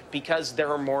geek because there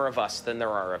are more of us than there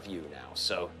are of you now.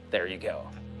 So there you go.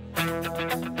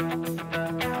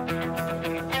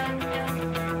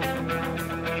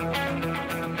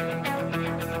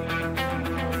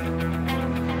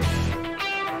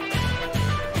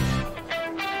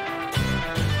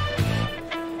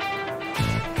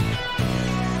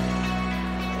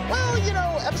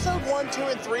 Episode 1, 2,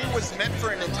 and 3 was meant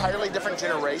for an entirely different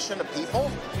generation of people.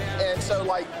 And so,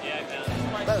 like,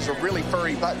 that was a really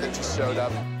furry butt that just showed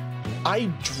up.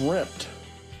 I dreamt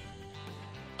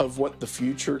of what the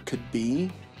future could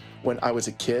be when I was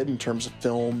a kid in terms of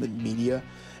film and media,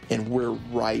 and we're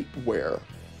right where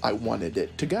I wanted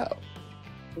it to go.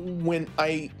 When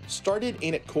I started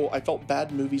Ain't It Cool, I felt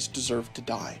bad movies deserved to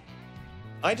die.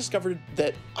 I discovered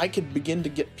that I could begin to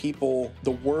get people the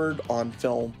word on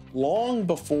film long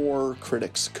before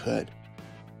critics could.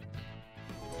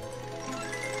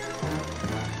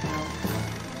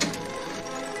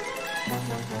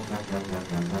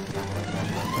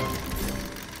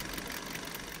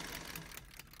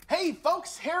 Hey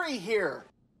folks, Harry here.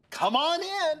 Come on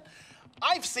in.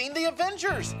 I've seen the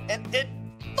Avengers, and it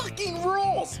fucking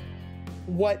rules.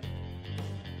 What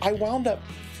I wound up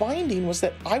finding was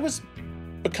that I was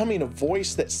becoming a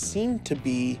voice that seemed to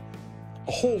be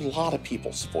a whole lot of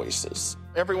people's voices.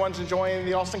 Everyone's enjoying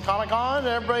the Austin Comic-Con,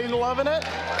 everybody loving it.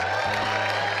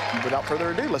 Without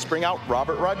further ado, let's bring out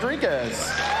Robert Rodriguez.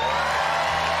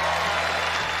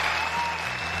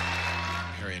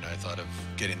 Harry and I thought of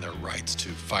getting the rights to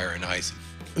Fire and Ice.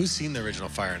 Who's seen the original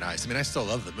Fire and Ice? I mean, I still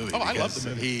love the movie. Oh, I love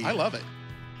the movie. I love it.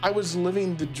 I was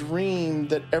living the dream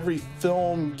that every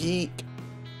film geek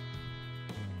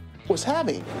was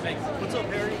having. Thanks. What's up,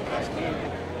 Harry?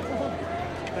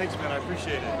 Thanks, man. I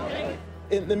appreciate it.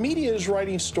 And the media is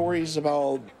writing stories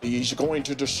about he's going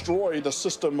to destroy the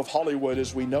system of Hollywood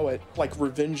as we know it, like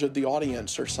Revenge of the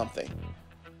Audience or something.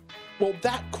 Well,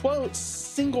 that quote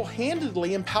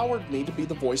single-handedly empowered me to be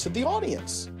the voice of the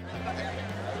audience.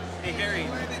 Hey, Harry,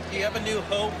 do you have a new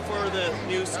hope for the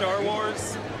new Star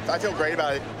Wars? I feel great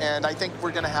about it, and I think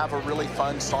we're going to have a really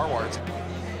fun Star Wars.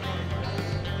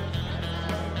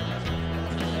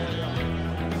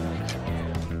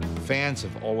 Fans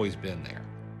have always been there,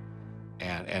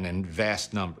 and in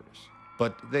vast numbers.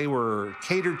 But they were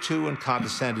catered to and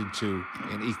condescended to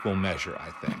in equal measure,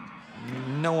 I think.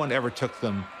 No one ever took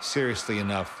them seriously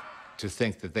enough to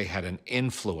think that they had an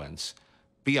influence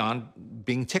beyond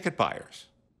being ticket buyers.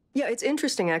 Yeah, it's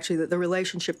interesting, actually, that the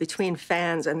relationship between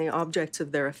fans and the objects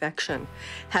of their affection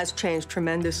has changed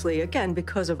tremendously, again,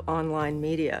 because of online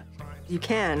media. You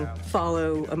can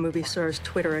follow a movie star's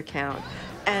Twitter account,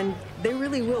 and they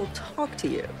really will talk to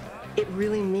you. It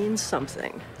really means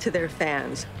something to their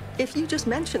fans if you just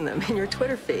mention them in your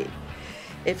Twitter feed.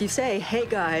 If you say, hey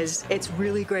guys, it's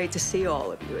really great to see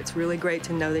all of you. It's really great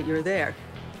to know that you're there.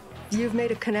 You've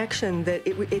made a connection that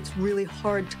it's really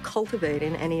hard to cultivate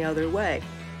in any other way.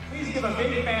 Please give a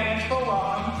big financial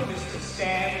welcome to Mr.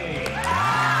 Stanley.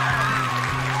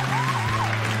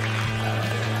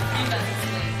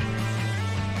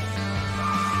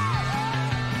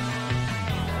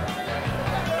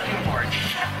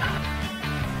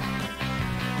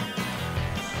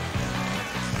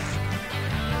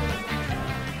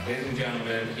 Ladies and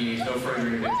gentlemen, he needs no further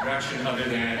introduction other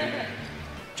than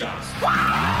Joss.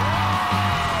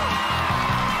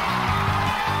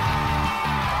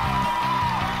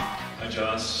 Hi,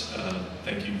 Joss.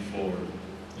 Thank you for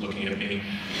looking at me.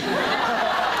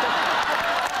 I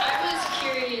was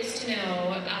curious to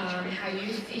know how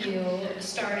you feel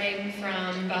starting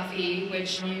from Buffy,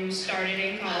 which you started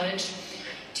in college,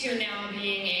 to now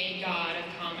being a god of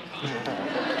Comic-Con.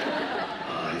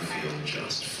 I feel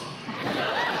just fine.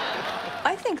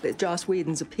 I think that Joss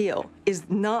Whedon's appeal is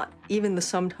not even the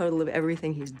sum total of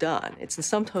everything he's done. It's the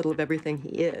sum total of everything he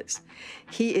is.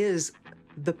 He is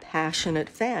the passionate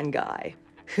fan guy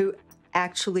who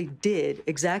actually did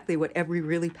exactly what every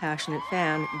really passionate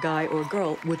fan, guy or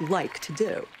girl, would like to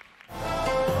do.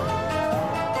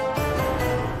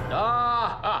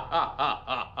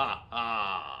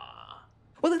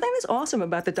 Well, the thing that's awesome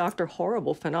about the Dr.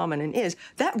 Horrible phenomenon is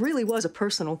that really was a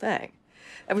personal thing.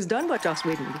 It was done by Joss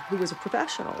Whedon, who was a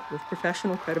professional with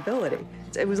professional credibility.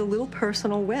 It was a little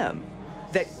personal whim.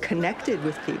 that connected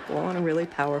with people on a really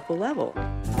powerful level.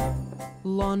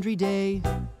 Laundry day,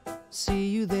 see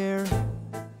you there,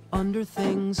 under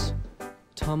things,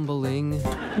 tumbling.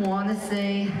 Wanna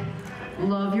say,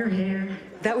 love your hair.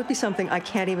 That would be something I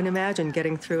can't even imagine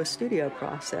getting through a studio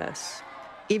process,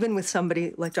 even with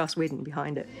somebody like Joss Whedon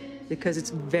behind it, because it's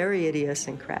very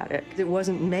idiosyncratic. It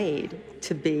wasn't made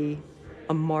to be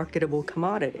a marketable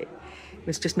commodity. It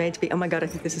was just made to be, oh my God, I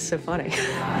think this is so funny.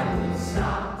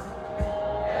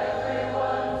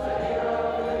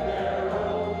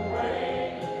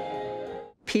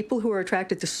 People who are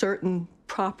attracted to certain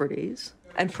properties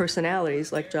and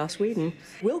personalities like Joss Whedon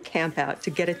will camp out to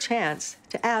get a chance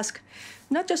to ask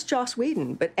not just Joss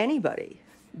Whedon, but anybody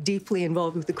deeply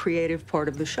involved with the creative part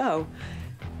of the show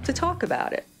to talk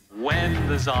about it. When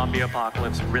the zombie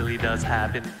apocalypse really does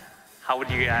happen, how would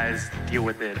you guys deal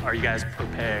with it? Are you guys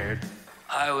prepared?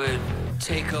 I would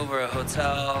take over a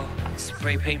hotel,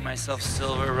 spray paint myself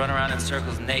silver, run around in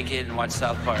circles naked, and watch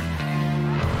South Park.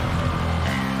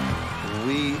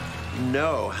 We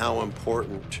know how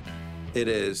important it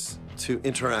is to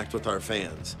interact with our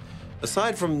fans.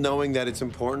 Aside from knowing that it's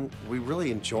important, we really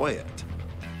enjoy it.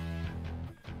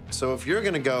 So if you're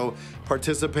gonna go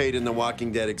participate in the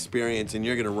Walking Dead experience and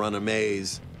you're gonna run a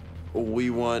maze, we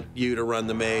want you to run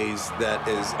the maze that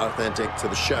is authentic to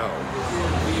the show.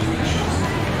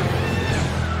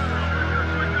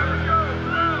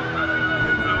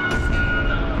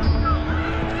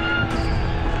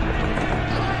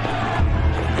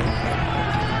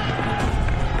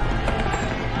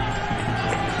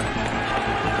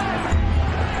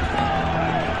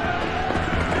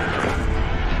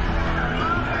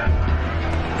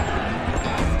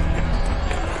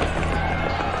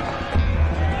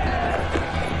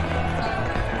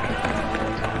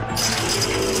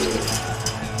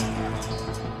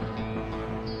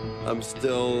 I'm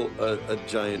still a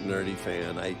giant nerdy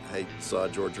fan. I saw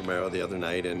George Romero the other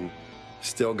night and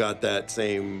still got that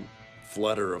same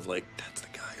flutter of like, that's the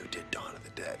guy who did Dawn of the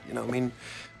Dead. You know, I mean,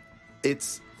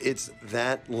 it's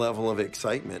that level of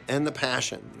excitement and the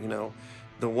passion, you know.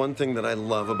 The one thing that I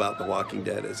love about The Walking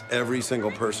Dead is every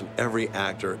single person, every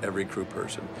actor, every crew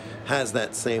person has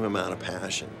that same amount of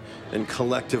passion. And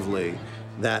collectively,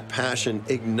 that passion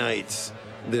ignites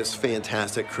this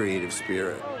fantastic creative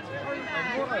spirit.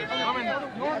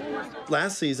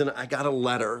 Last season, I got a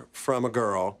letter from a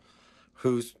girl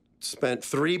who spent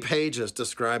 3 pages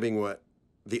describing what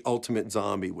the ultimate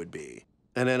zombie would be.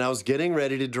 And then I was getting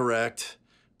ready to direct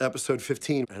episode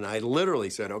 15, and I literally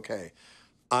said, okay,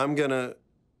 I'm gonna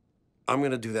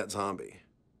do that zombie.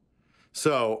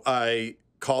 So I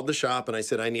called the shop and I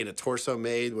said, I need a torso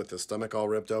made with the stomach all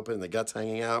ripped open and the guts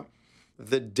hanging out.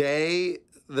 The day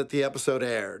that the episode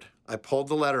aired, I pulled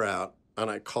the letter out and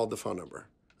I called the phone number.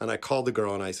 And I called the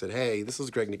girl and I said, hey, this is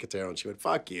Greg Nicotero. And she went,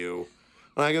 fuck you.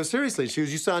 And I go, seriously? She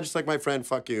goes, you sound just like my friend,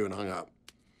 fuck you, and hung up.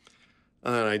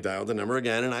 And then I dialed the number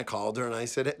again and I called her and I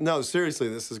said, no, seriously,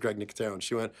 this is Greg Nicotero. And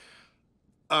she went,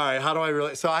 all right, how do I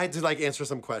really? So I had to like answer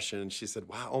some question. And she said,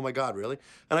 wow, oh my God, really?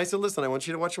 And I said, listen, I want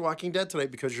you to watch The Walking Dead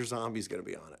tonight because your zombie's gonna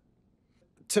be on it.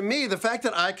 To me, the fact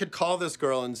that I could call this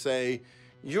girl and say,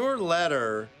 your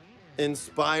letter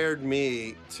inspired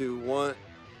me to want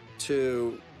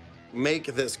to make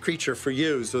this creature for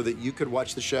you so that you could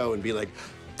watch the show and be like,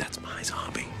 that's my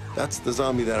zombie. That's the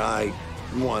zombie that I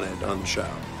wanted on the show.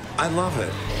 I love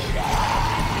it.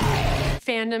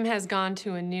 Fandom has gone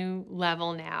to a new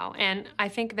level now, and I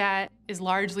think that is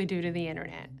largely due to the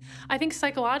internet. I think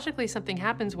psychologically something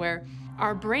happens where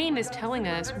our brain is telling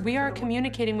us we are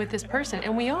communicating with this person,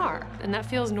 and we are, and that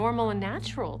feels normal and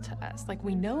natural to us, like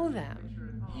we know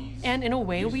them. And in a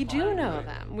way, we do know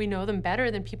them. We know them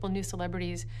better than people knew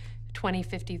celebrities 20,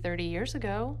 50, 30 years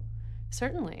ago,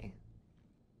 certainly.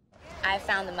 I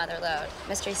found the Mother Lode,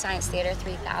 Mystery Science Theater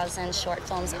 3000 short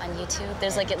films on YouTube.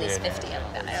 There's like at least 50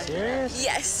 of them. Serious?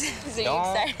 Yes. So you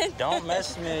excited? Don't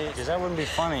mess with me, because that wouldn't be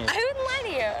funny. I wouldn't lie to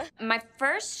you. My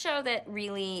first show that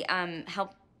really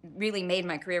really made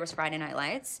my career was Friday Night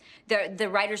Lights. The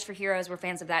writers for Heroes were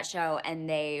fans of that show, and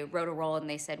they wrote a role and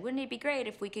they said, wouldn't it be great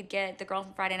if we could get the girl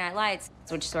from Friday Night Lights?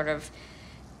 Which sort of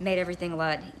made everything a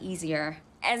lot easier.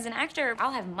 As an actor,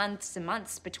 I'll have months and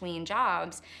months between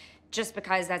jobs just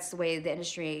because that's the way the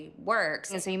industry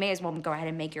works. And so you may as well go ahead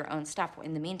and make your own stuff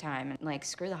in the meantime and like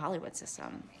screw the Hollywood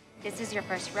system. This is your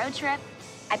first road trip.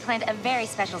 I planned a very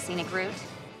special scenic route.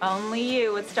 Only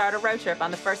you would start a road trip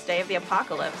on the first day of the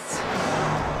apocalypse.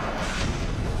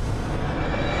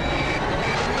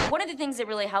 One of the things that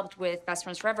really helped with Best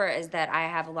Friends Forever is that I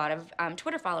have a lot of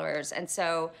Twitter followers. And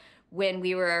so when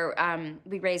we were,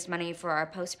 we raised money for our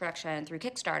post-production through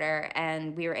Kickstarter,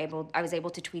 and I was able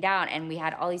to tweet out, and we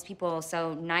had all these people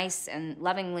so nice and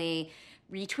lovingly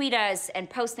retweet us and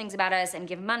post things about us and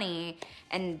give money,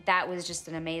 and that was just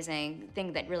an amazing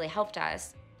thing that really helped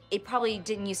us. It probably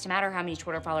didn't used to matter how many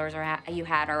Twitter followers you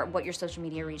had or what your social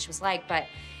media reach was like, but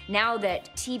now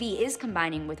that TV is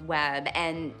combining with web,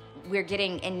 and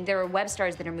there are web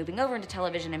stars that are moving over into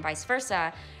television and vice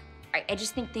versa, I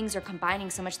just think things are combining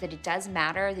so much that it does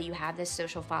matter that you have this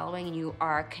social following and you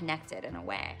are connected in a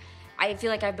way. I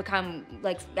feel like I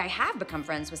have become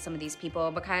friends with some of these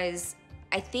people because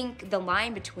I think the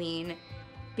line between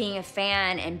being a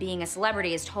fan and being a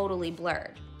celebrity is totally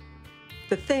blurred.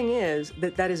 The thing is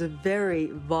that is a very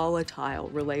volatile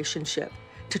relationship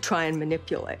to try and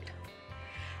manipulate.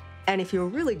 And if you're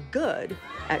really good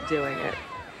at doing it,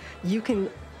 you can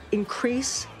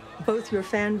increase both your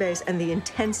fan base and the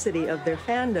intensity of their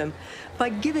fandom by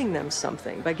giving them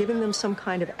something, by giving them some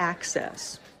kind of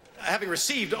access. Having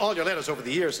received all your letters over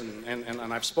the years,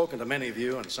 and I've spoken to many of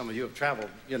you, and some of you have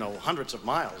traveled, hundreds of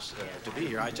miles to be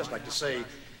here, I'd just like to say,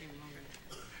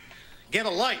 get a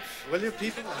life, will you,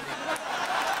 people?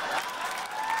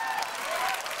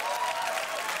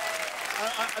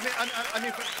 I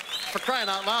mean, for crying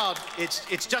out loud,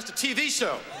 it's just a TV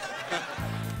show.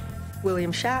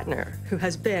 William Shatner, who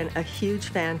has been a huge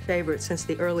fan favorite since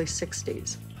the early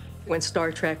 60s, when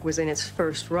Star Trek was in its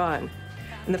first run.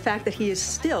 And the fact that he is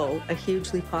still a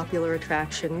hugely popular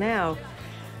attraction now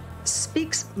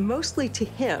speaks mostly to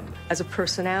him as a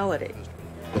personality.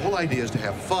 The whole idea is to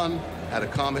have fun at a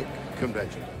comic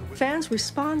convention. Fans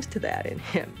respond to that in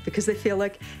him because they feel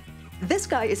like this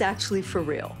guy is actually for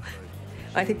real.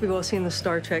 I think we've all seen the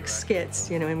Star Trek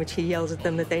skits, in which he yells at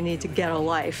them that they need to get a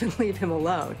life and leave him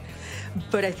alone.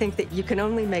 But I think that you can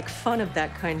only make fun of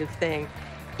that kind of thing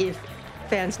if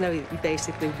fans know that you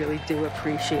basically really do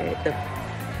appreciate them.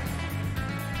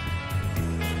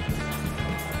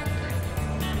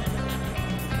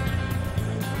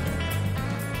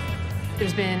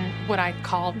 There's been what I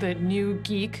call the new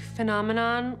geek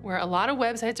phenomenon, where a lot of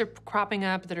websites are cropping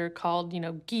up that are called,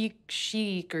 Geek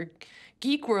Chic or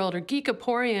Geek World or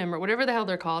Geekaporium or whatever the hell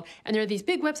they're called. And there are these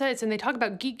big websites and they talk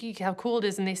about geek, how cool it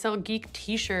is, and they sell geek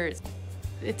t-shirts.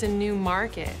 It's a new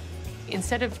market.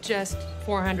 Instead of just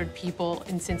 400 people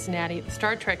in Cincinnati at the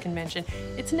Star Trek convention,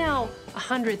 it's now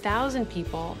 100,000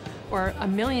 people or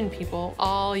 1 million people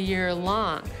all year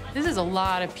long. This is a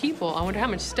lot of people. I wonder how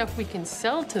much stuff we can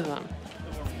sell to them.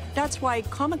 That's why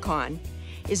Comic-Con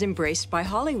is embraced by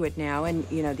Hollywood now, and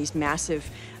these massive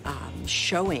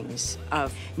showings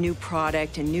of new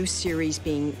product and new series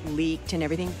being leaked and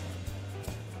everything.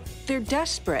 They're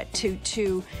desperate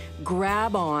to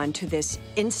grab on to this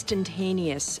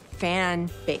instantaneous fan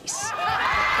base.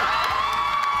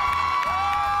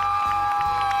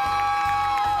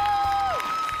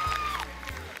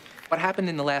 What happened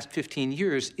in the last 15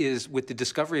 years is, with the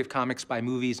discovery of comics by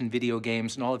movies and video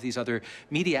games and all of these other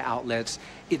media outlets,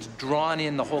 it's drawn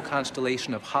in the whole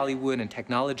constellation of Hollywood and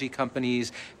technology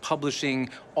companies, publishing,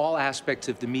 all aspects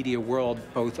of the media world,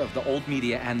 both of the old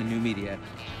media and the new media.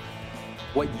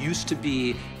 What used to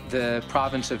be the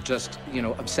province of just,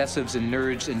 obsessives and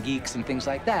nerds and geeks and things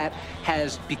like that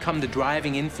has become the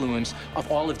driving influence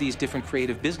of all of these different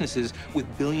creative businesses with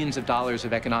billions of dollars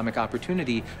of economic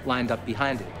opportunity lined up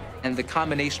behind it. And the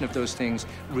combination of those things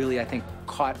really, I think,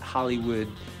 caught Hollywood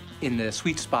in the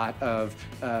sweet spot of,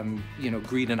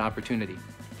 greed and opportunity.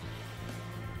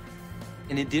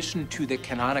 In addition to the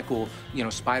canonical,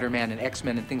 Spider-Man and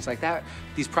X-Men and things like that,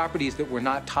 these properties that were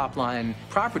not top-line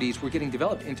properties were getting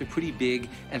developed into pretty big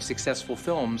and successful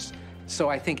films. So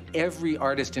I think every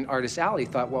artist in Artist Alley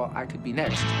thought, well, I could be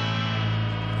next.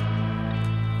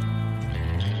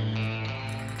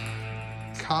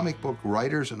 Comic book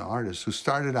writers and artists who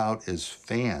started out as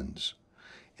fans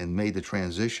and made the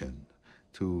transition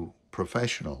to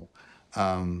professional,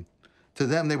 to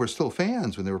them, they were still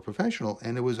fans when they were professional,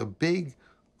 and it was a big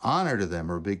honor to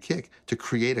them, or a big kick, to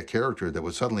create a character that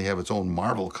would suddenly have its own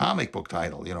Marvel comic book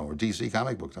title, or DC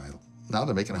comic book title. Now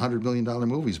they're making $100 million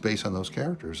movies based on those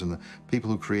characters, and the people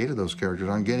who created those characters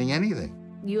aren't getting anything.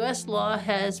 U.S. law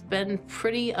has been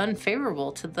pretty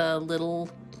unfavorable to the little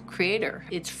creator.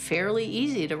 It's fairly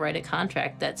easy to write a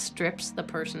contract that strips the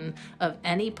person of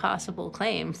any possible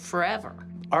claim forever.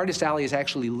 Artist Alley is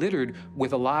actually littered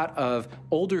with a lot of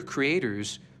older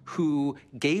creators who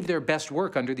gave their best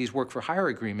work under these work-for-hire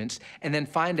agreements and then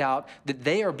find out that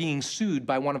they are being sued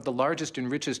by one of the largest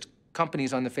and richest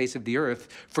companies on the face of the earth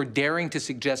for daring to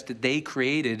suggest that they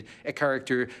created a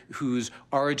character whose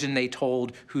origin they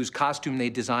told, whose costume they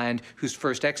designed, whose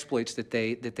first exploits that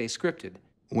they scripted.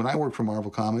 When I worked for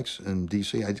Marvel Comics in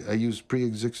DC, I used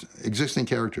pre-existing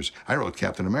characters. I wrote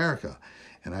Captain America,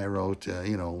 and I wrote,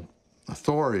 you know, a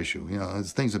Thor issue. You know,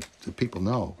 it's things that people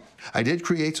know. I did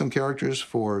create some characters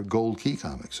for Gold Key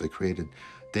Comics. I created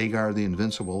Dagar the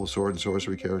Invincible, a sword and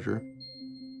sorcery character,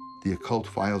 The Occult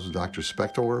Files of Dr.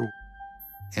 Spector,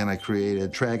 and I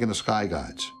created Trag and the Sky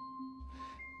Gods.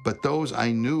 But those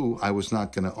I knew I was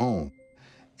not going to own.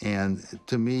 And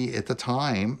to me, at the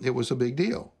time, it was a big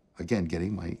deal. Again,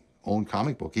 getting my own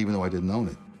comic book, even though I didn't own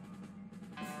it.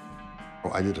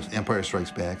 I did Empire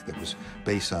Strikes Back that was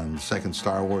based on the second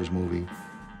Star Wars movie,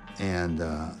 and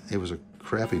it was a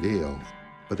crappy deal.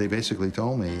 But they basically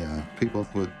told me people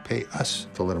would pay us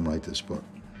to let them write this book.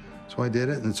 So I did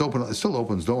it, and it's open. It still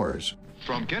opens doors.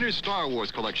 From Kenner's Star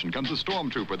Wars collection comes the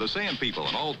Stormtrooper, the Sand People,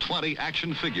 and all 20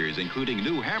 action figures, including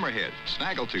new Hammerhead,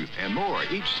 Snaggletooth, and more,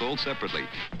 each sold separately.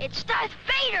 It's Darth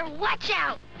Vader! Watch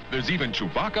out! There's even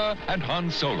Chewbacca and Han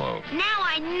Solo. Now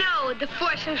I know the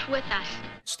Force is with us.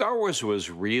 Star Wars was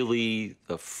really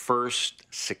the first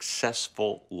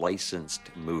successful licensed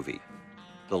movie.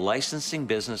 The licensing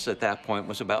business at that point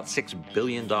was about $6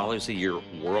 billion a year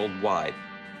worldwide.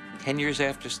 10 years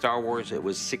after Star Wars, it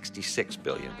was $66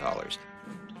 billion.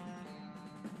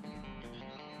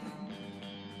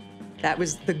 That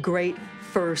was the great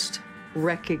first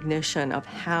recognition of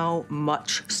how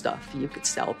much stuff you could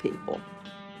sell people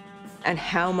and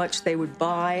how much they would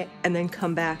buy and then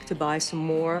come back to buy some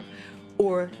more,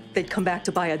 or they'd come back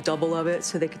to buy a double of it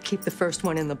so they could keep the first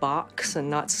one in the box and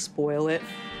not spoil it.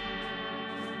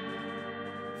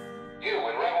 You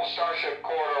in Rebel Starship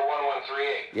Corridor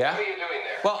 1138. Yeah? What are you doing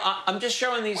there? Well, I'm just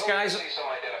showing these guys. See some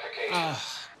identification.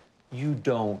 You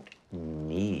don't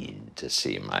need to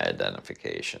see my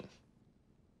identification.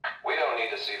 We don't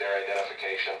need to see their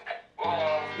identification.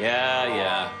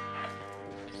 Yeah.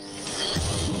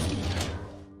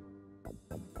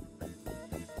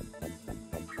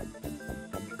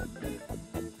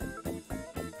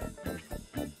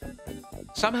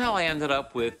 Somehow I ended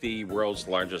up with the world's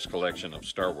largest collection of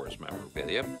Star Wars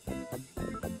memorabilia,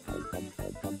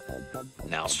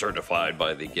 now certified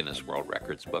by the Guinness World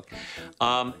Records book.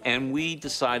 And we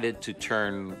decided to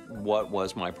turn what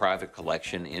was my private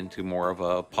collection into more of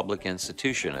a public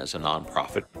institution as a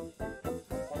nonprofit.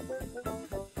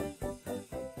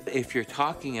 If you're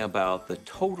talking about the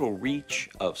total reach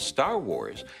of Star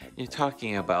Wars, you're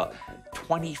talking about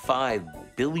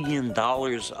 $25 billion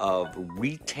of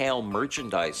retail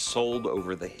merchandise sold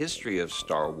over the history of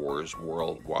Star Wars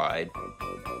worldwide.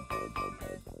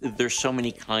 There's so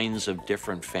many kinds of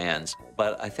different fans,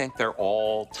 but I think they're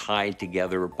all tied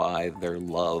together by their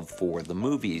love for the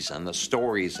movies and the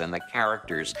stories and the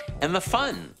characters and the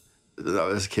fun.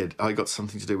 As a kid, I got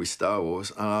something to do with Star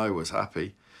Wars, and I was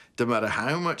happy. No matter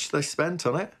how much they spent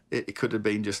on it, it could have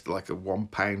been just like a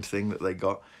 £1 thing that they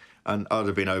got, and I'd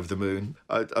have been over the moon.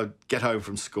 I'd get home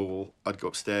from school, I'd go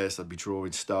upstairs, I'd be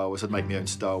drawing Star Wars, I'd make my own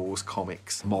Star Wars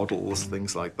comics, models,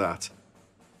 things like that.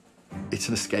 It's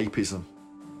an escapism.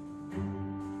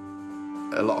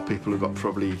 A lot of people have got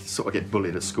probably sort of get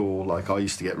bullied at school, like I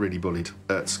used to get really bullied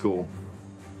at school.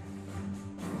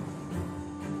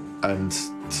 And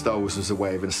Star Wars was a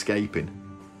way of escaping.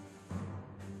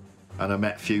 And I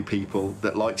met a few people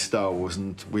that liked Star Wars,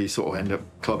 and we sort of ended up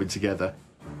clubbing together.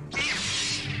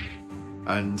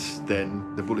 And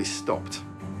then the bullies stopped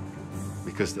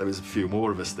because there was a few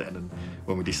more of us then. And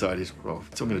when we decided, well,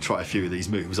 so I'm going to try a few of these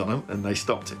moves on them, and they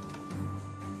stopped it.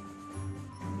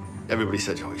 Everybody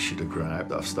said, oh, you should have grown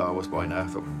out of Star Wars by now. I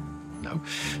thought, no,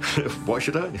 why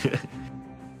should I?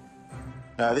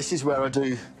 Now, this is where I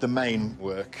do the main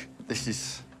work. This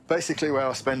is basically where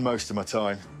I spend most of my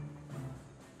time.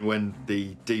 When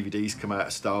the DVDs come out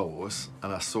of Star Wars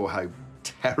and I saw how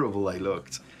terrible they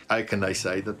looked, how can they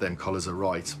say that them colours are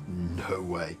right? No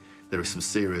way. There are some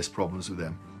serious problems with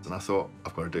them. And I thought,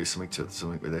 I've got to do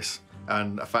something with this.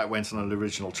 And in fact, went on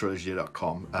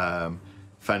originaltrilogy.com,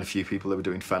 found a few people that were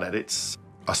doing fan edits.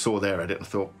 I saw their edit and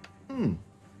thought,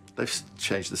 they've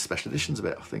changed the special editions a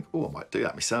bit. I think, oh, I might do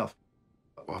that myself.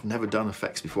 I've never done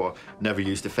effects before, never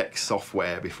used effects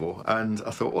software before, and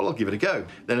I thought, well, I'll give it a go.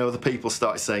 Then other people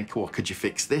started saying, well, could you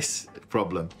fix this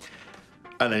problem?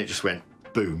 And then it just went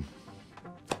boom.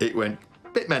 It went a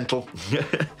bit mental.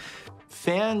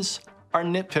 Fans are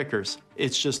nitpickers.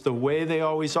 It's just the way they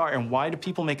always are. And why do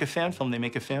people make a fan film? They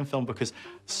make a fan film because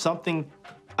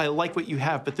I like what you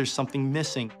have, but there's something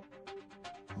missing.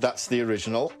 That's the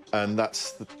original, and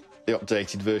that's the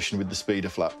updated version with the speeder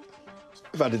flap.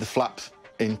 I've added the flap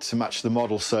in to match the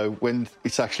model, so when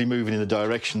it's actually moving in the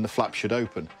direction, the flap should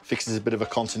open. Fixes a bit of a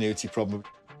continuity problem.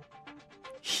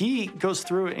 He goes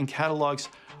through it and catalogs,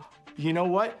 you know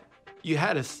what? You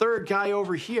had a third guy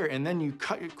over here, and then you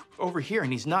cut over here,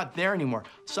 and he's not there anymore.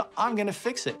 So I'm gonna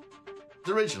fix it.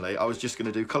 Originally, I was just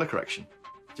gonna do color correction.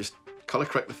 Just color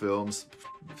correct the films,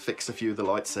 fix a few of the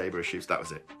lightsaber issues, that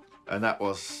was it. And that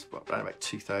was, what, around about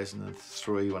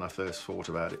 2003 when I first thought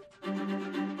about it.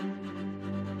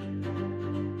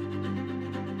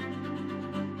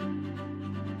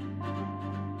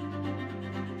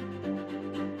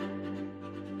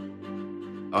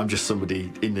 I'm just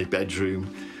somebody in the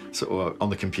bedroom, sort of on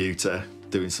the computer,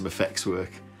 doing some effects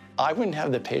work. I wouldn't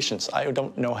have the patience. I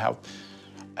don't know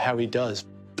how he does.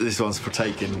 This one's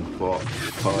taken, what,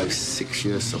 5, 6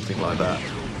 years, something like that.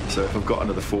 So if I've got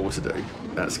another 4 to do,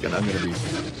 I'm gonna be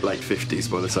late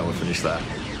 50s by the time I finish that.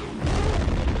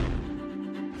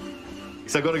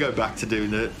 So I've got to go back to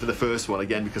doing for the first one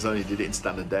again because I only did it in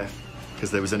standard def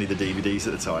because there was only the DVDs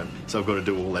at the time. So I've got to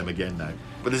do all them again now.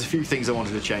 But there's a few things I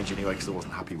wanted to change anyway because I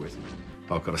wasn't happy with.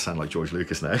 Oh, I've got to sound like George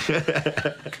Lucas now.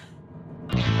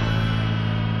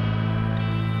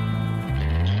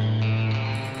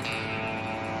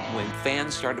 When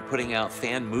fans started putting out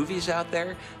fan movies out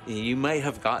there, you might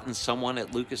have gotten someone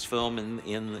at Lucasfilm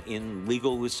in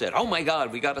legal who said, "Oh my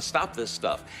God, we got to stop this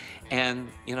stuff." And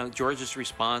you know, George's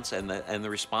response and the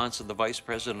response of the vice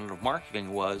president of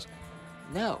marketing was,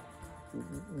 "No.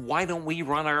 Why don't we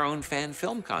run our own fan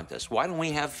film contest? Why don't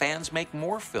we have fans make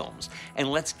more films?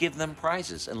 And let's give them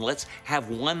prizes, and let's have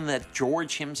one that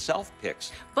George himself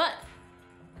picks." But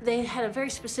they had a very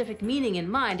specific meaning in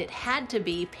mind. It had to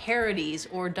be parodies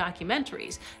or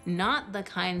documentaries, not the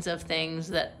kinds of things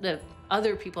that the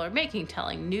other people are making,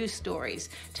 telling news stories,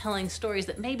 telling stories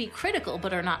that may be critical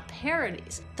but are not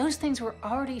parodies. Those things were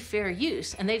already fair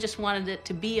use, and they just wanted it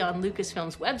to be on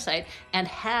Lucasfilm's website and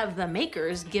have the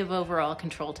makers give overall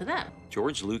control to them.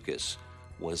 George Lucas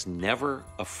was never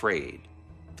afraid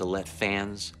to let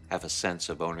fans have a sense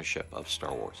of ownership of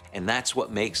Star Wars. And that's what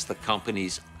makes the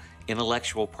company's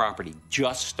intellectual property,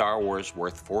 just Star Wars,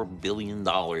 worth $4 billion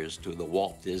to the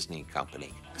Walt Disney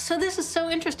Company. So this is so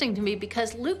interesting to me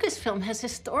because Lucasfilm has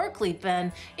historically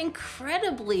been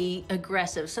incredibly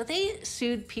aggressive. So they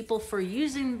sued people for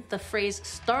using the phrase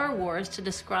Star Wars to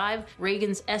describe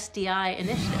Reagan's SDI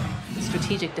initiative, the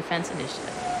Strategic Defense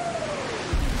Initiative.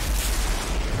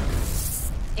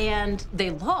 And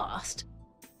they lost.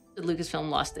 Lucasfilm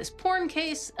lost this porn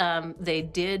case. They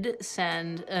did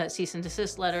send cease and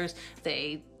desist letters.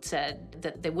 They said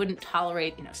that they wouldn't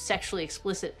tolerate, sexually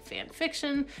explicit fan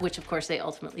fiction, which of course they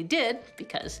ultimately did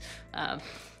because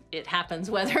it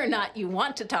happens whether or not you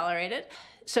want to tolerate it.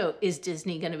 So is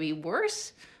Disney going to be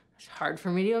worse? It's hard for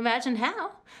me to imagine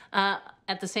how.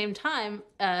 At the same time,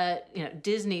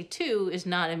 Disney too is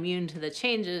not immune to the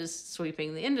changes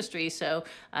sweeping the industry. So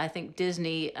I think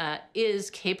Disney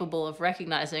is capable of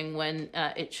recognizing when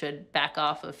it should back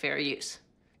off of fair use.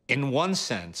 In one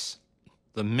sense,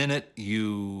 the minute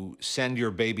you send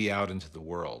your baby out into the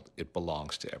world, it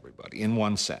belongs to everybody, in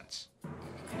one sense.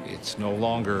 It's no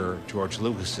longer George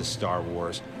Lucas's Star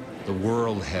Wars. The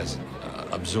world has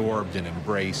absorbed and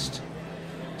embraced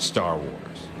Star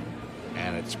Wars,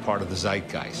 and it's part of the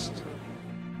zeitgeist.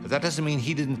 But that doesn't mean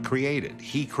he didn't create it.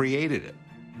 He created it.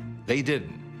 They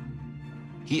didn't.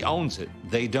 He owns it.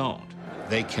 They don't.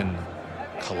 They can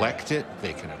collect it.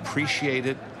 They can appreciate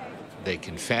it. They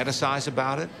can fantasize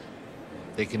about it.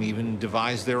 They can even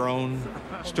devise their own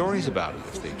stories about it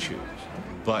if they choose.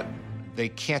 But they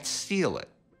can't steal it.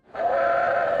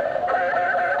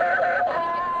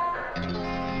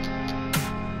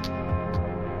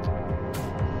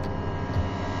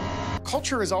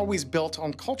 Culture is always built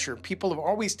on culture. People have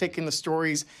always taken the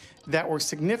stories that were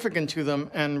significant to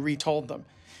them and retold them.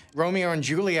 Romeo and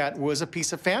Juliet was a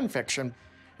piece of fan fiction.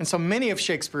 And so many of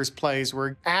Shakespeare's plays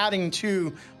were adding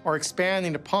to or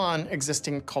expanding upon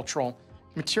existing cultural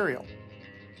material.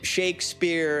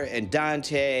 Shakespeare and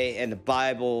Dante and the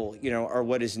Bible, are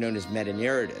what is known as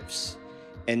meta-narratives.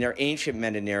 And they're ancient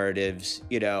meta-narratives,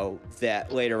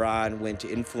 that later on went to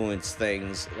influence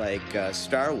things like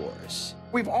Star Wars.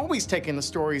 We've always taken the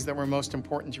stories that were most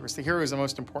important to us, the heroes that were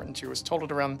most important to us, told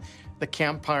it around the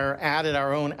campfire, added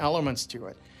our own elements to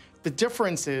it. The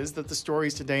difference is that the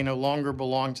stories today no longer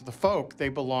belong to the folk, they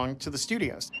belong to the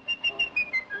studios.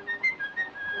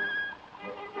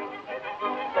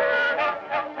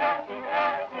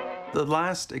 The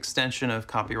last extension of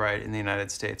copyright in the United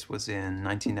States was in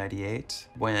 1998,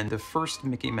 when the first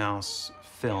Mickey Mouse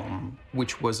film,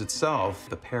 which was itself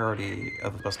the parody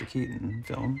of a Buster Keaton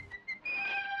film,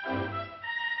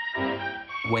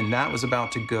 when that was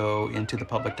about to go into the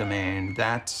public domain,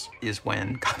 that is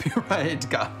when copyright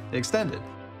got extended.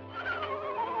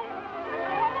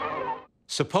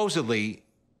 Supposedly,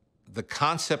 the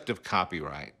concept of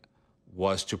copyright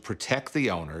was to protect the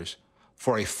owners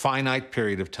for a finite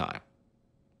period of time.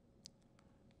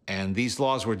 And these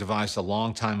laws were devised a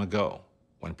long time ago,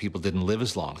 when people didn't live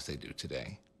as long as they do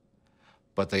today.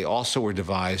 But they also were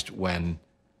devised when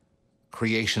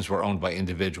creations were owned by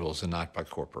individuals and not by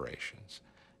corporations.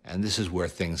 And this is where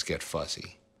things get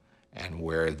fuzzy, and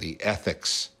where the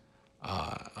ethics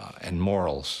and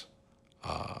morals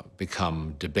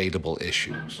become debatable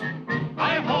issues.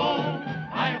 Hi-ho,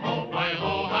 hi-ho,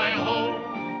 hi-ho, hi-ho,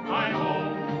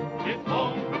 hi-ho, it's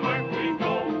home from work we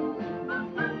go.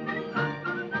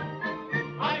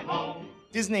 Hi-ho.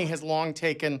 Disney has long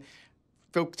taken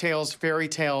folk tales, fairy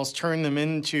tales, turned them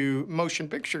into motion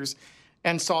pictures,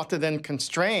 and sought to then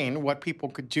constrain what people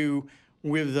could do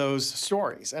with those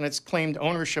stories. And it's claimed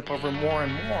ownership over more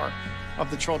and more of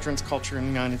the children's culture in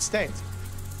the United States.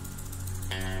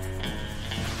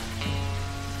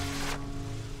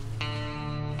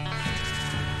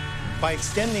 By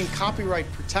extending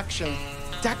copyright protection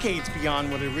decades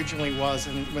beyond what it originally was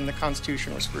when the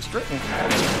Constitution was first written,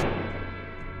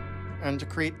 and to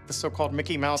create the so-called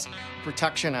Mickey Mouse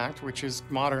Protection Act, which is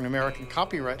modern American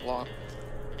copyright law,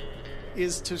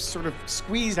 is to sort of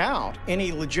squeeze out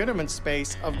any legitimate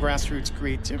space of grassroots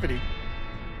creativity.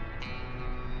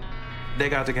 They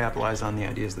got to capitalize on the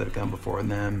ideas that had come before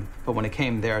them, but when it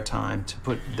came their time to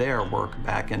put their work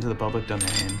back into the public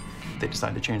domain, they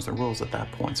decided to change the rules at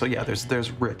that point. So yeah,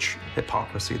 there's rich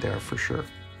hypocrisy there for sure.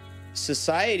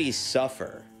 Societies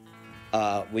suffer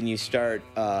when you start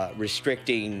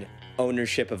restricting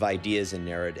ownership of ideas and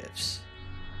narratives.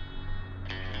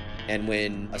 And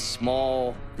when a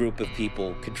small group of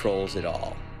people controls it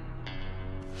all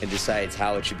and decides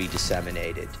how it should be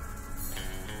disseminated,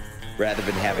 rather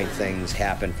than having things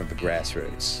happen from the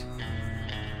grassroots.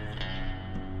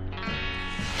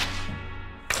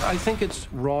 I think it's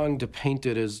wrong to paint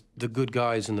it as the good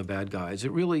guys and the bad guys.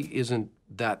 It really isn't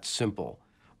that simple.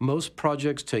 Most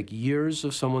projects take years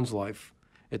of someone's life.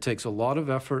 It takes a lot of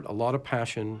effort, a lot of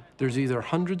passion. There's either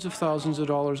hundreds of thousands of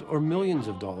dollars or millions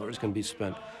of dollars can be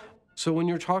spent. So when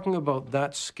you're talking about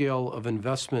that scale of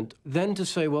investment, then to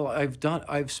say, well,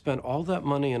 I've spent all that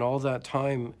money and all that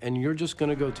time, and you're just going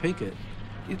to go take it.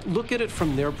 Look at it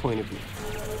from their point of view.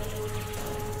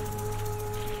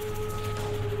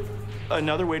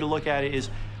 Another way to look at it is,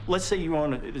 let's say you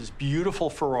own this beautiful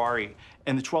Ferrari,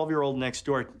 and the 12-year-old next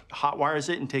door hot wires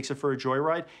it and takes it for a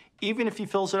joyride. Even if he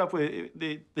fills it up with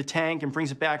the tank and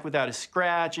brings it back without a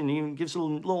scratch and even gives it a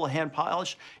little hand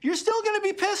polish, you're still going to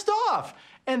be pissed off.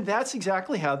 And that's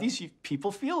exactly how these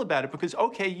people feel about it, because,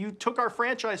 okay, you took our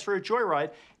franchise for a joyride,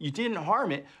 you didn't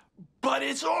harm it, but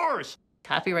it's ours.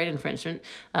 Copyright infringement,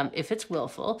 if it's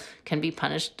willful, can be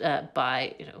punished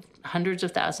by hundreds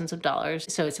of thousands of dollars.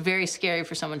 So it's very scary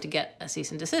for someone to get a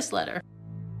cease and desist letter.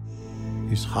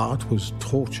 His heart was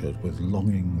tortured with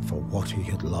longing for what he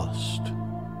had lost,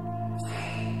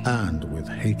 and with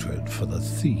hatred for the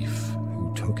thief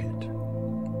who took it,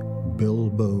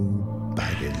 Bilbo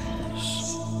Baggins.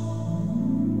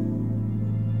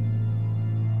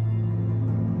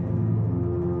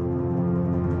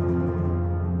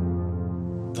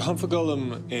 The Hunt for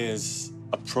Gollum is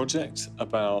a project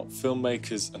about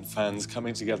filmmakers and fans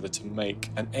coming together to make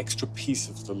an extra piece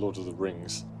of The Lord of the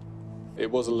Rings. It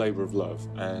was a labor of love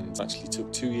and actually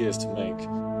took 2 years to make.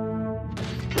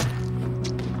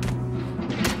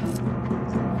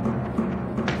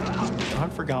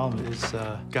 Hunt for Gollum is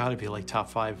gotta be like top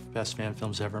 5 best fan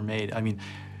films ever made. I mean,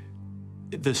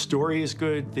 the story is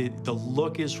good, the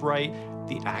look is right,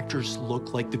 the actors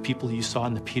look like the people you saw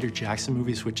in the Peter Jackson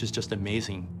movies, which is just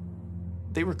amazing.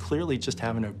 They were clearly just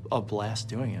having a blast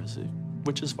doing it,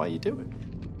 which is why you do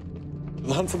it.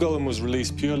 The Hunt for Gollum was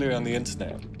released purely on the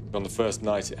internet. On the first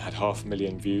night, it had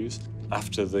 500,000 views.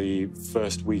 After the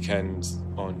first weekend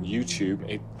on YouTube,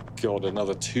 it got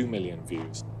another 2 million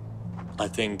views. I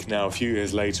think now, a few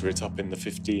years later, it's up in the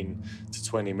 15 to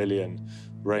 20 million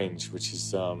range, which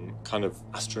is kind of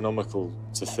astronomical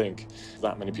to think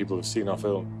that many people have seen our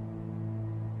film.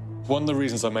 One of the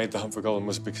reasons I made The Hunt for Gollum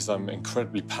was because I'm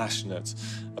incredibly passionate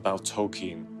about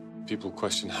Tolkien. People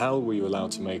question, how were you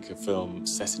allowed to make a film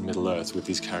set in Middle-earth with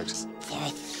these characters? They're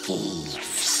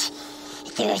thieves.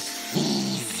 They're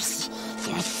thieves.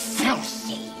 They're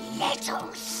filthy little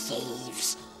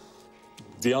thieves.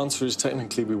 The answer is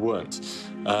technically we weren't.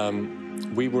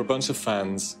 We were a bunch of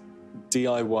fans,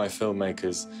 DIY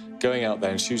filmmakers, going out there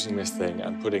and shooting this thing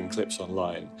and putting clips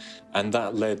online. And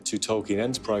that led to Tolkien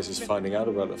Enterprises finding out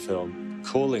about the film,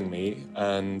 calling me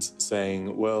and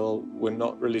saying, well, we're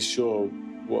not really sure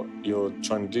what you're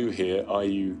trying to do here. Are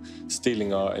you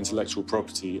stealing our intellectual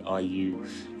property? Are you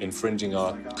infringing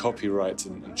our copyright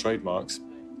and trademarks?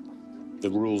 The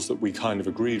rules that we kind of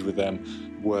agreed with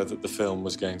them were that the film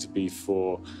was going to be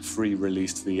for free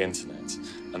release to the internet,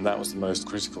 and that was the most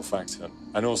critical factor.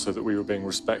 And also that we were being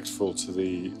respectful to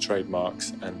the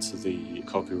trademarks and to the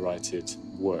copyrighted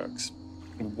works.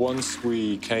 Once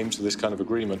we came to this kind of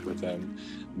agreement with them,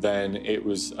 then it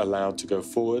was allowed to go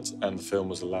forward and the film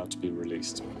was allowed to be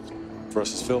released. For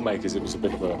us as filmmakers, it was a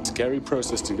bit of a scary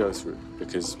process to go through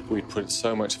because we put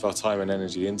so much of our time and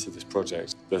energy into this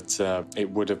project that it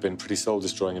would have been pretty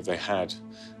soul-destroying if they had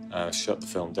shut the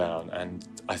film down, and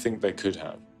I think they could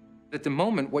have. At the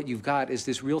moment, what you've got is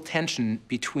this real tension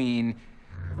between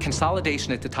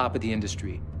consolidation at the top of the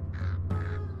industry,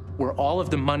 where all of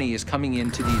the money is coming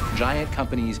into these giant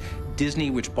companies, Disney,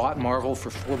 which bought Marvel for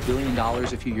 $4 billion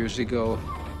a few years ago,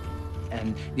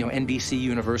 and NBC,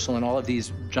 Universal, and all of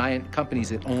these giant companies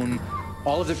that own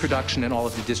all of the production and all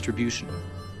of the distribution.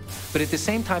 But at the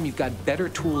same time, you've got better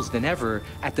tools than ever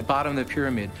at the bottom of the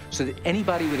pyramid so that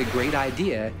anybody with a great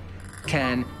idea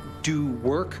can do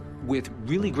work with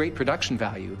really great production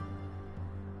value.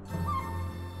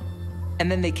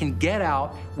 And then they can get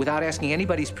out without asking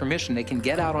anybody's permission. They can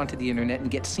get out onto the internet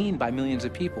and get seen by millions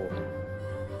of people.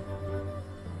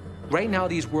 Right now,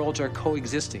 these worlds are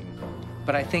coexisting.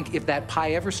 But I think if that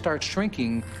pie ever starts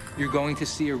shrinking, you're going to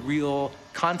see a real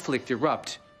conflict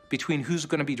erupt between who's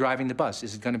going to be driving the bus.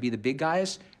 Is it going to be the big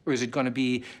guys, or is it going to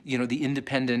be, the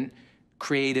independent,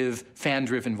 creative,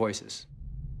 fan-driven voices?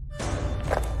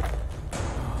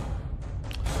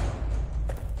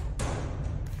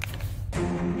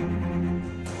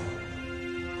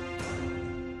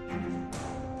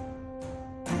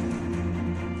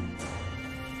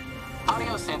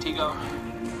 Adios, Santiago.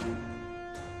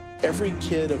 Every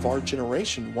kid of our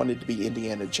generation wanted to be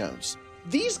Indiana Jones.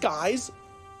 These guys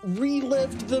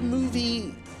relived the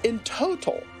movie in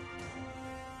total.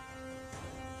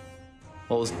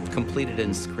 Well, it was completed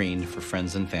and screened for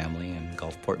friends and family in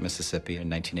Gulfport, Mississippi in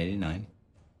 1989.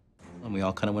 And we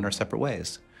all kind of went our separate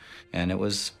ways. And it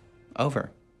was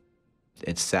over.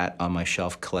 It sat on my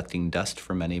shelf collecting dust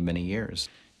for many, many years.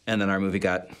 And then our movie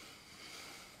got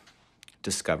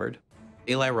discovered.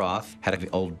 Eli Roth had an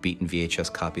old beaten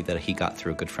VHS copy that he got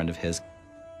through a good friend of his.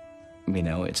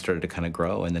 It started to kind of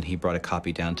grow, and then he brought a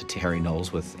copy down to Harry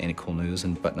Knowles with Ain't It Cool News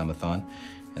and Button-Up-A-Thon,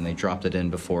 and they dropped it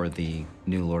in before the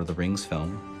new Lord of the Rings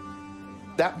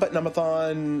film. That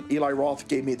Button-Up-A-Thon, Eli Roth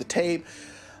gave me the tape.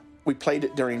 We played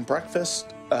it during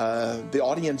breakfast. The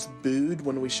audience booed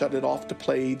when we shut it off to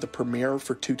play the premiere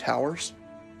for Two Towers.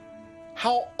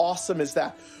 How awesome is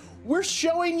that? We're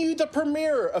showing you the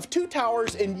premiere of Two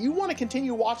Towers, and you want to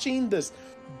continue watching this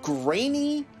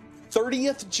grainy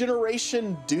 30th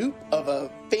generation dupe of a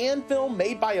fan film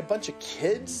made by a bunch of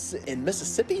kids in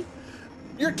Mississippi?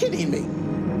 You're kidding me.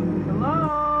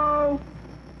 Hello?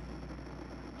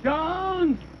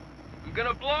 John? I'm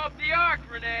gonna blow up the ark,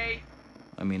 Renee.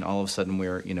 All of a sudden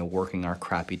we're, working our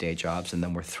crappy day jobs, and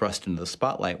then we're thrust into the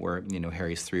spotlight where,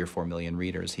 Harry's 3 or 4 million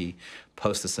readers. He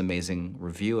posts this amazing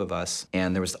review of us,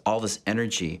 and there was all this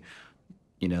energy,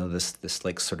 this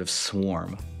like sort of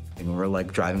swarm. And we're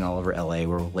like driving all over LA,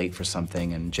 we're late for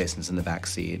something, and Jason's in the back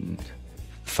seat, and the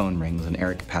phone rings, and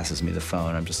Eric passes me the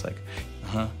phone. I'm just like,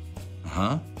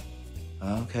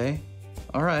 okay,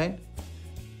 all right.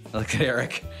 I look at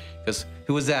Eric, he goes,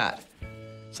 who was that?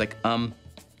 It's like,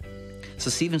 so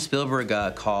Steven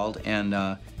Spielberg called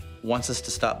and wants us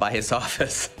to stop by his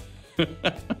office.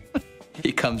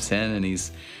 He comes in and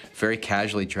he's very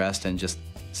casually dressed and just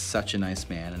such a nice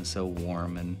man and so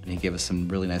warm, and he gave us some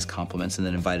really nice compliments and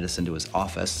then invited us into his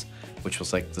office, which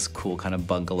was like this cool kind of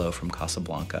bungalow from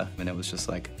Casablanca. And it was just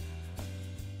like,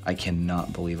 I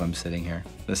cannot believe I'm sitting here.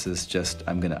 This is just,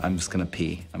 I'm just gonna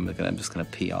pee. I'm just gonna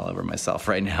pee all over myself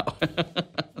right now.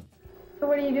 So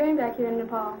what are you doing back here in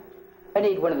Nepal? I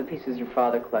need one of the pieces your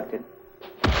father collected.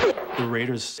 The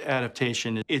Raiders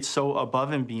adaptation, it's so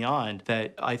above and beyond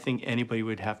that I think anybody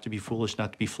would have to be foolish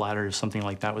not to be flattered if something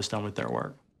like that was done with their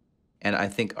work. And I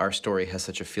think our story has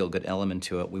such a feel-good element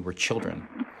to it. We were children.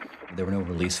 There were no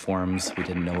release forms. We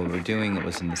didn't know what we were doing. It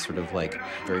was in this sort of like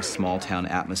very small-town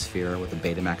atmosphere with a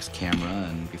Betamax camera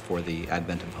and before the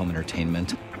advent of home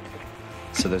entertainment.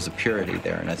 So there's a purity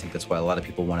there, and I think that's why a lot of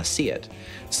people want to see it.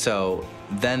 So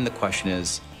then the question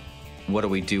is, what do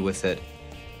we do with it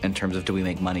in terms of do we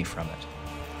make money from it?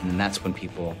 And then that's when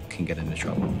people can get into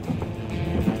trouble.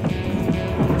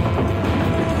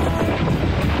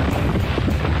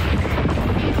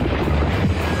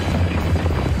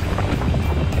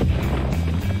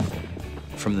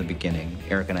 From the beginning,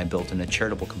 Eric and I built in a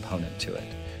charitable component to it.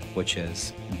 which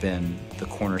has been the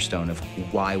cornerstone of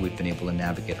why we've been able to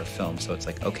navigate our film. So it's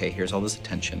like, okay, here's all this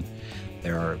attention.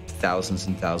 There are thousands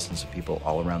and thousands of people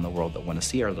all around the world that want to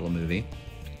see our little movie.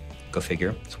 Go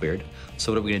figure, it's weird.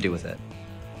 So what are we gonna do with it?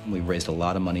 We've raised a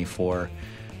lot of money for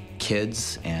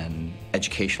kids and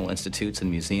educational institutes and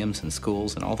museums and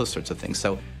schools and all those sorts of things.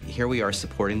 So here we are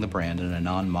supporting the brand in a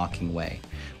non-mocking way.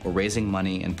 We're raising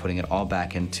money and putting it all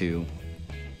back into,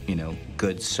 you know,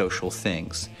 good social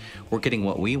things. We're getting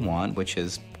what we want, which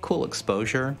is cool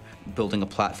exposure, building a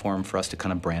platform for us to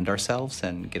kind of brand ourselves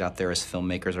and get out there as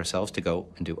filmmakers ourselves to go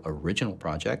and do original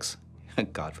projects,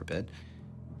 God forbid.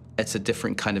 It's a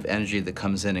different kind of energy that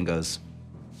comes in and goes,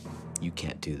 you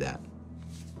can't do that.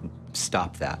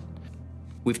 Stop that.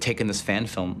 We've taken this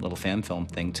little fan film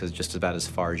thing to just about as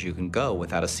far as you can go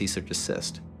without a cease or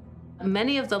desist.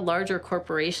 Many of the larger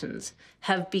corporations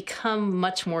have become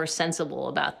much more sensible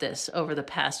about this over the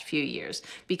past few years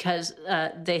because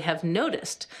they have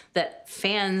noticed that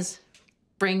fans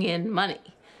bring in money.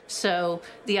 So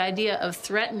the idea of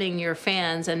threatening your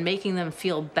fans and making them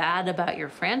feel bad about your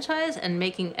franchise and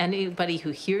making anybody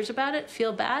who hears about it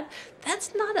feel bad,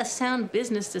 that's not a sound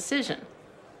business decision.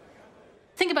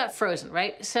 Think about Frozen,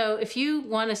 right? So if you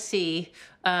want to see,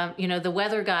 you know, the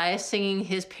weather guy singing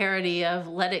his parody of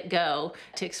Let It Go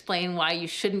to explain why you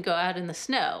shouldn't go out in the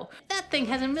snow, that thing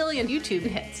has 1 million YouTube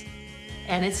hits,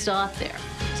 and it's still up there.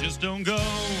 Just don't go,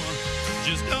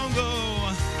 just don't go.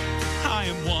 I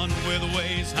am one with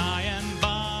ways high and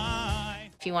by.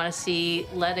 If you want to see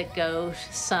Let It Go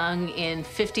sung in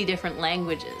 50 different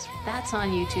languages, that's on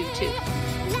YouTube too.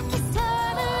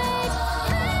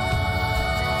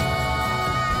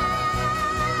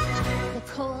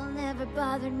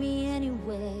 Bothered me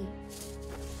anyway.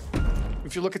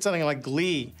 If you look at something like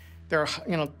Glee, there are,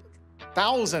 you know,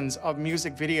 thousands of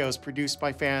music videos produced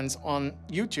by fans on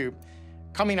YouTube,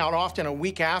 coming out often a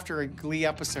week after a Glee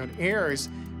episode airs,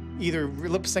 either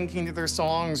lip-syncing to their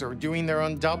songs or doing their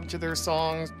own dub to their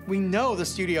songs. We know the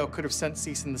studio could have sent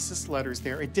cease and desist letters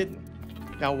there. It didn't.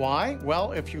 Now, why?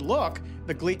 Well, if you look,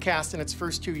 the Glee cast in its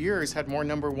first 2 years had more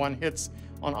 #1 hits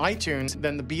on iTunes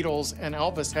than the Beatles and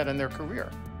Elvis had in their career.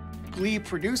 Glee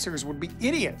producers would be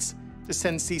idiots to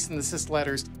send cease and desist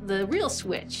letters. The real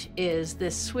switch is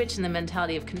this switch in the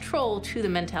mentality of control to the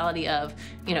mentality of,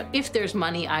 you know, if there's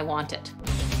money, I want it.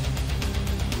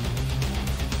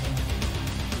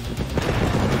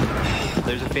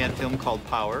 There's a fan film called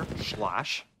Power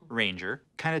 / Ranger.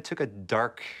 Kind of took a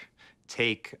dark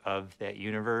take of that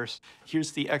universe.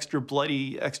 Here's the extra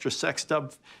bloody, extra sexed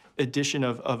up edition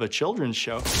of a children's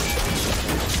show.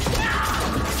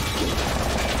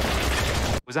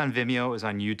 It was on Vimeo, it was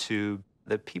on YouTube.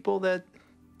 The people that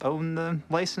owned the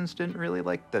license didn't really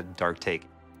like the dark take.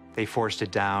 They forced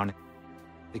it down.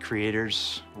 The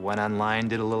creators went online,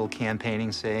 did a little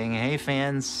campaigning saying, hey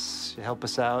fans, help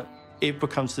us out. It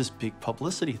becomes this big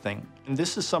publicity thing. And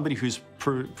this is somebody who's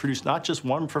produced not just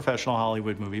one professional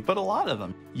Hollywood movie, but a lot of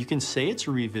them. You can say it's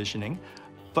revisioning,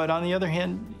 but on the other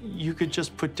hand, you could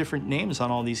just put different names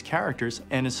on all these characters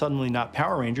and it's suddenly not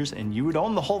Power Rangers and you would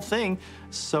own the whole thing.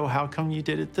 So how come you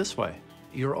did it this way?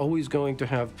 You're always going to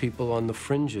have people on the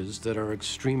fringes that are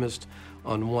extremist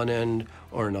on one end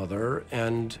or another,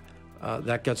 and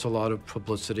that gets a lot of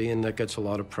publicity and that gets a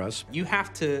lot of press. You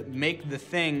have to make the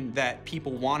thing that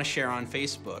people want to share on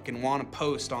Facebook and want to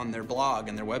post on their blog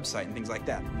and their website and things like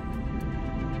that.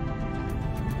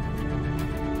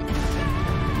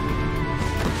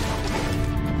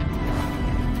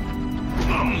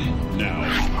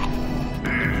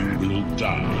 Now, you will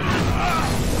die.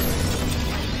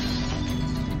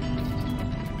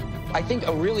 I think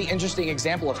a really interesting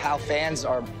example of how fans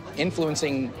are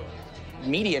influencing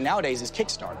media nowadays is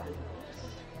Kickstarter.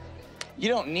 You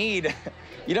don't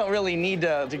really need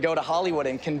to go to Hollywood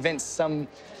and convince some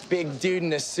big dude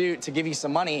in a suit to give you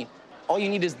some money. All you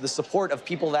need is the support of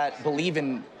people that believe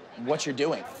in what you're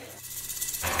doing.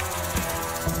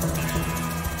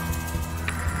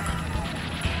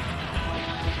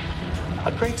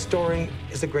 A great story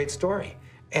is a great story.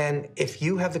 And if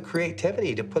you have the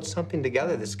creativity to put something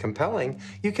together that's compelling,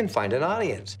 you can find an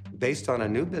audience. Based on a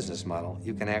new business model,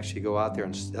 you can actually go out there,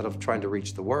 instead of trying to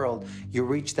reach the world, you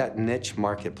reach that niche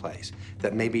marketplace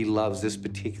that maybe loves this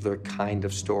particular kind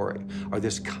of story or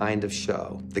this kind of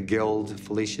show. The Guild,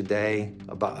 Felicia Day,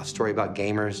 about a story about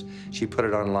gamers. She put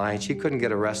it online. She couldn't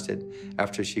get arrested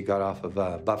after she got off of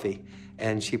Buffy.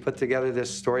 And she put together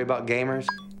this story about gamers.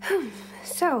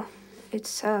 So,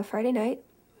 it's Friday night,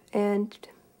 and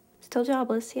still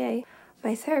jobless, yay.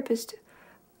 My therapist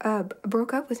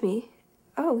broke up with me.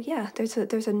 Oh yeah, there's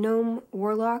a gnome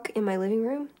warlock in my living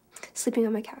room, sleeping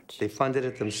on my couch. They funded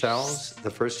it themselves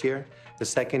the first year. The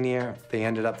second year, they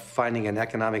ended up finding an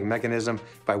economic mechanism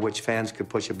by which fans could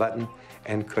push a button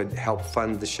and could help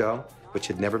fund the show, which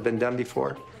had never been done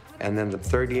before. And then the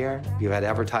third year, you had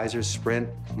advertisers, Sprint,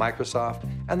 Microsoft,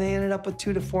 and they ended up with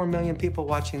 2 to 4 million people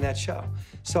watching that show.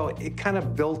 So it kind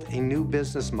of built a new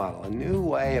business model, a new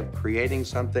way of creating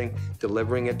something,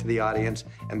 delivering it to the audience,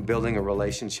 and building a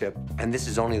relationship. And this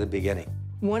is only the beginning.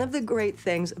 One of the great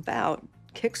things about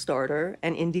Kickstarter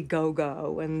and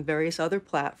Indiegogo and various other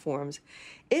platforms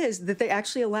is that they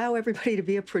actually allow everybody to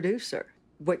be a producer.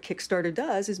 What Kickstarter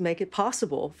does is make it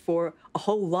possible for a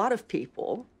whole lot of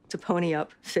people to pony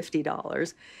up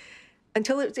 $50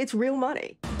 until it's real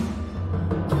money.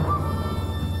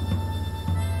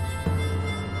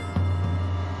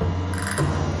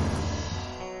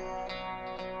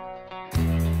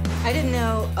 I didn't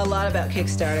know a lot about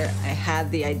Kickstarter. I had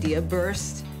the idea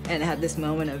burst and had this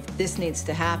moment of this needs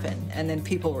to happen, and then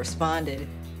people responded.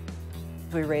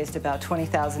 We raised about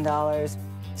 $20,000.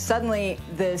 Suddenly,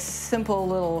 this simple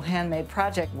little handmade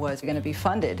project was going to be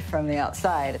funded from the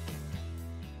outside.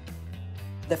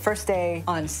 The first day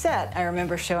on set, I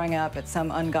remember showing up at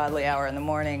some ungodly hour in the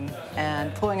morning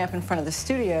and pulling up in front of the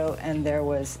studio, and there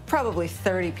was probably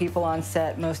 30 people on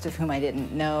set, most of whom I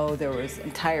didn't know. There was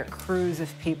entire crews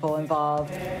of people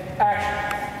involved.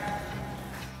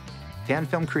 Fan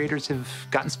film creators have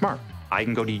gotten smart. I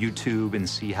can go to YouTube and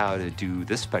see how to do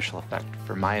this special effect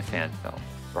for my fan film.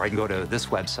 Or I can go to this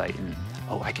website and,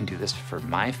 oh, I can do this for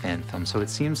my fan film. So it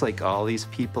seems like all these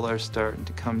people are starting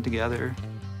to come together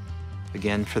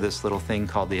again for this little thing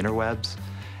called the interwebs.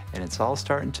 And it's all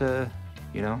starting to,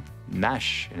 you know,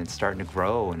 mesh, and it's starting to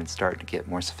grow, and it's starting to get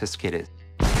more sophisticated.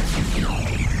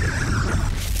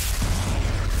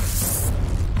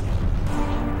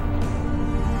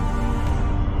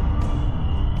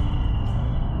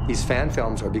 These fan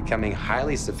films are becoming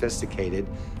highly sophisticated.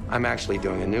 I'm actually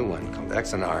doing a new one called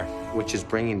XNR, which is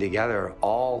bringing together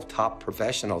all top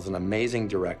professionals, an amazing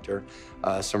director,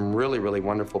 some really, really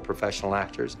wonderful professional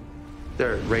actors.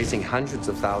 They're raising hundreds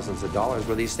of thousands of dollars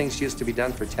where these things used to be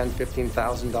done for $10,000,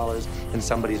 $15,000 in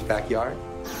somebody's backyard.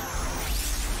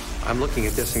 I'm looking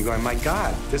at this and going, my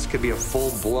God, this could be a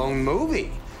full-blown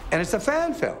movie, and it's a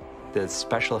fan film. The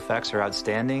special effects are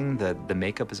outstanding. The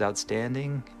makeup is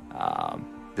outstanding.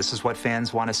 This is what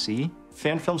fans want to see.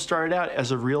 Fan film started out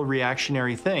as a real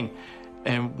reactionary thing,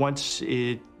 and once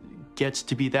it gets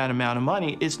to be that amount of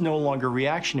money, it's no longer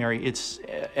reactionary, it's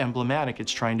emblematic,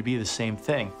 it's trying to be the same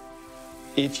thing.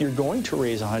 If you're going to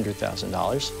raise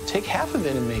 $100,000, take half of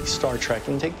it and make Star Trek,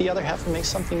 and take the other half and make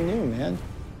something new, man.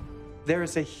 There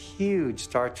is a huge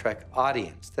Star Trek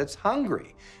audience that's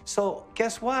hungry. So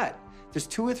guess what? There's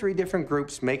 2 or 3 different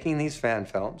groups making these fan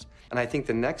films, and I think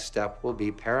the next step will be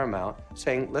Paramount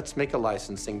saying, let's make a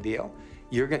licensing deal.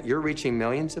 You're reaching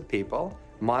millions of people,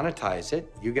 monetize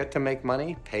it, you get to make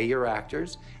money, pay your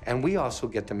actors, and we also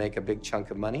get to make a big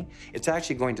chunk of money. It's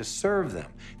actually going to serve them.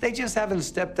 They just haven't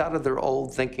stepped out of their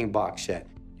old thinking box yet.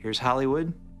 Here's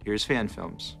Hollywood, here's fan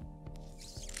films.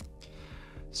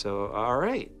 So, all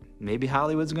right, maybe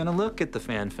Hollywood's gonna look at the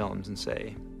fan films and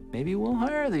say, maybe we'll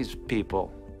hire these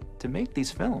people to make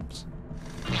these films.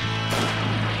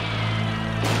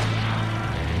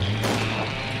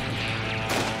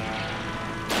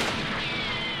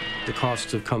 The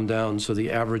costs have come down, so the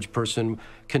average person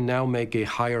can now make a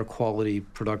higher quality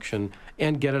production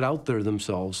and get it out there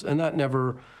themselves, and that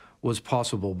never was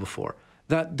possible before.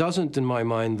 That doesn't, in my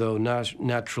mind, though,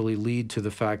 naturally lead to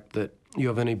the fact that you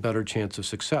have any better chance of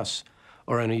success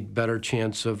or any better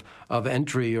chance of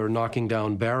entry or knocking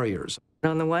down barriers.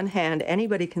 On the one hand,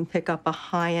 anybody can pick up a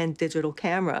high-end digital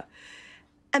camera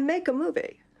and make a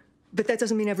movie, but that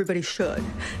doesn't mean everybody should.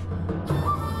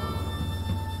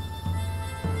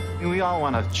 We all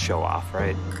want to show off,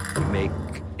 right? You make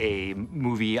a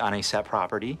movie on a set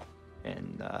property,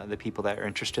 and the people that are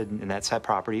interested in that set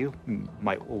property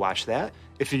might watch that.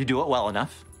 If you do it well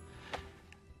enough,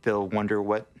 they'll wonder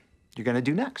what you're going to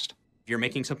do next. If you're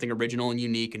making something original and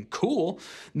unique and cool,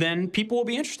 then people will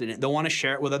be interested in it. They'll want to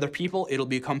share it with other people. It'll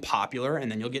become popular,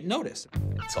 and then you'll get noticed.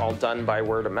 It's all done by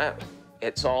word of mouth.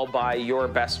 It's all by your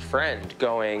best friend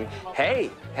going, hey,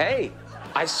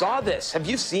 I saw this. Have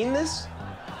you seen this?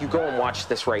 You go and watch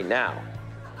this right now.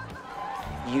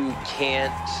 You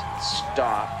can't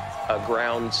stop a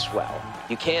groundswell.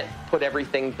 You can't put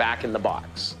everything back in the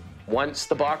box. Once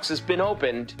the box has been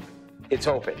opened, it's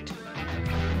opened.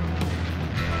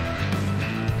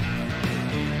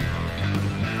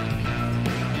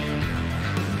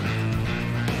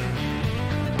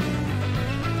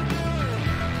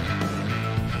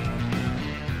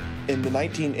 In the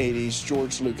 1980s,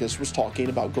 George Lucas was talking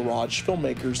about garage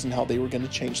filmmakers and how they were going to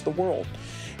change the world.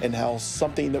 and how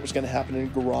something that was going to happen in a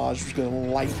garage was going to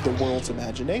light the world's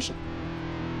imagination.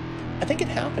 I think it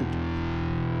happened.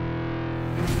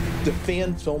 The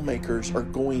fan filmmakers are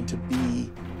going to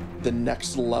be the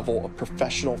next level of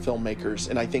professional filmmakers,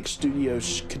 and I think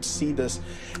studios could see this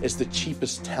as the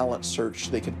cheapest talent search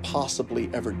they could possibly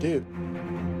ever do.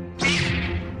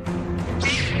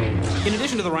 In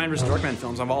addition to the Ryan vs. Dorkman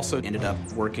films, I've also ended up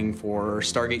working for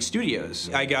Stargate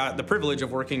Studios. I got the privilege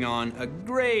of working on a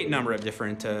great number of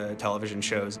different television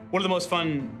shows. One of the most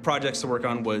fun projects to work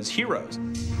on was Heroes.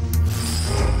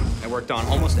 I worked on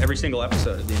almost every single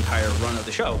episode of the entire run of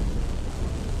the show.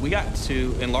 We got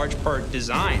to, in large part,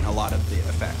 design a lot of the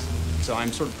effects. So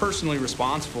I'm sort of personally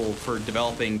responsible for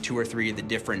developing 2 or 3 of the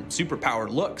different superpowered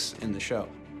looks in the show.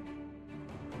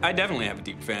 I definitely have a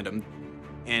deep fandom.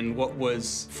 And what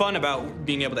was fun about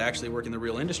being able to actually work in the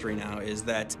real industry now is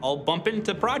that I'll bump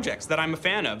into projects that I'm a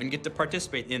fan of and get to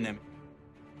participate in them.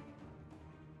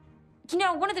 You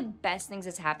know, one of the best things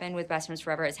that's happened with Best Friends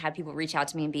Forever is have people reach out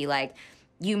to me and be like,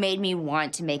 you made me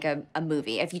want to make a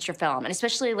movie, a feature film. And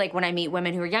especially like when I meet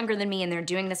women who are younger than me and they're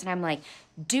doing this and I'm like,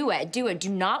 do it, do it. Do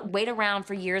not wait around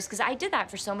for years, because I did that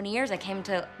for so many years. I came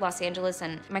to Los Angeles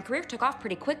and my career took off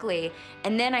pretty quickly.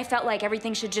 And then I felt like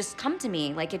everything should just come to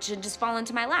me, like it should just fall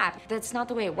into my lap. That's not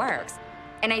the way it works.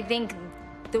 And I think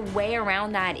the way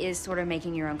around that is sort of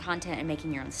making your own content and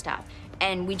making your own stuff.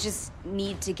 And we just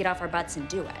need to get off our butts and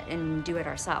do it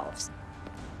ourselves.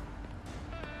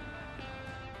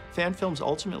 Fan films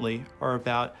ultimately are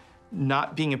about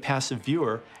not being a passive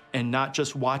viewer and not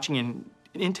just watching and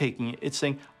intaking it. It's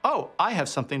saying, oh, I have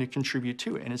something to contribute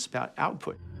to, and it's about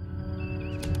output.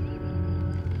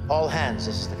 All hands,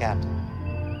 this is the captain.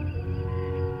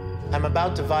 I'm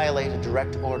about to violate a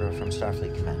direct order from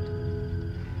Starfleet Command.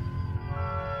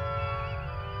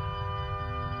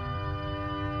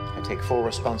 I take full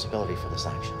responsibility for this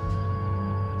action,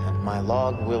 and my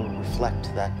log will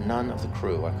reflect that none of the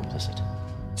crew are complicit.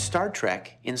 Star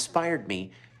Trek inspired me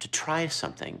to try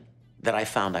something that I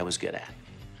found I was good at.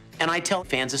 And I tell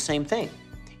fans the same thing.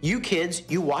 You kids,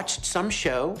 you watched some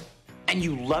show and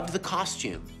you loved the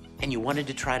costume and you wanted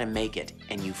to try to make it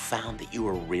and you found that you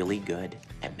were really good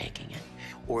at making it.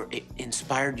 Or it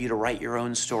inspired you to write your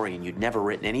own story and you'd never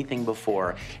written anything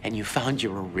before and you found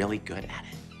you were really good at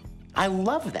it. I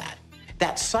love that.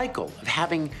 That cycle of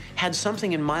having had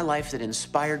something in my life that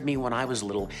inspired me when I was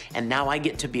little, and now I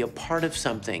get to be a part of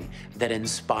something that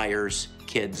inspires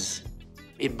kids.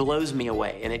 It blows me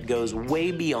away, and it goes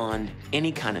way beyond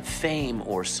any kind of fame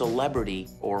or celebrity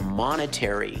or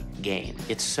monetary gain.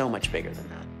 It's so much bigger than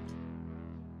that.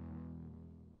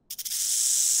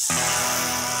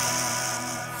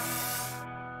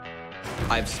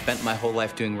 I've spent my whole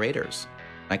life doing Raiders.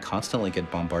 I constantly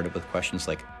get bombarded with questions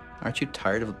like, aren't you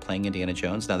tired of playing Indiana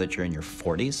Jones now that you're in your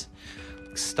 40s?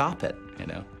 Stop it, you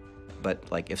know?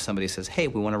 But like if somebody says, hey,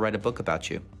 we want to write a book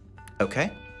about you.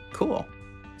 Okay, cool.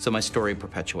 So my story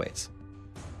perpetuates.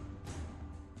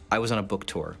 I was on a book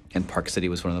tour, and Park City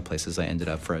was one of the places I ended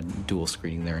up for a dual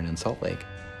screening there in Salt Lake.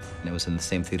 And it was in the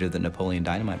same theater that Napoleon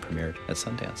Dynamite premiered at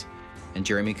Sundance. And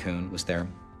Jeremy Kuhn was there,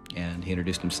 and he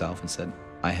introduced himself and said,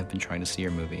 I have been trying to see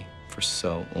your movie for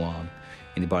so long.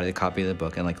 And he bought a copy of the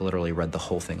book and like literally read the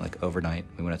whole thing like overnight.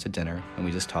 We went out to dinner and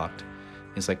we just talked.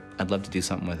 He's like, I'd love to do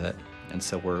something with it. And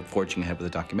so we're forging ahead with a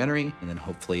documentary, and then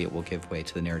hopefully it will give way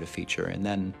to the narrative feature. And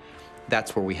then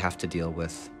that's where we have to deal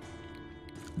with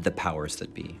the powers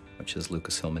that be, which is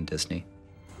Lucasfilm and Disney.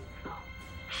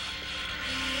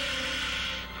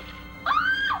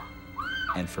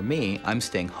 And for me, I'm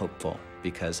staying hopeful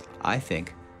because I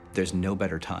think there's no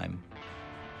better time.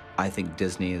 I think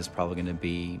Disney is probably going to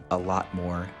be a lot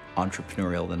more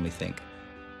entrepreneurial than we think.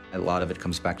 A lot of it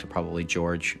comes back to probably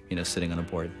George, you know, sitting on a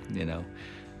board, you know,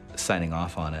 signing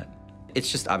off on it.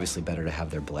 It's just obviously better to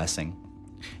have their blessing.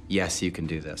 Yes, you can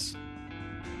do this.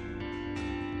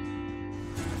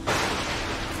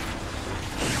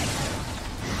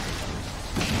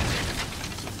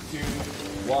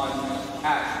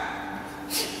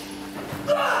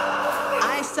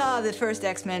 I saw the first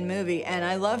X-Men movie and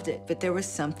I loved it, but there was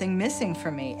something missing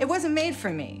for me. It wasn't made for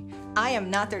me. I am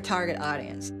not their target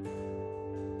audience.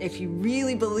 If you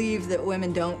really believe that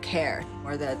women don't care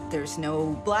or that there's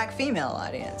no black female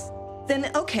audience, then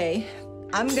okay,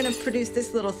 I'm gonna produce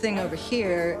this little thing over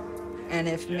here, and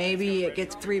if maybe it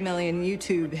gets 3 million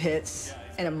YouTube hits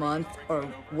in a month or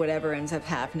whatever ends up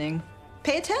happening,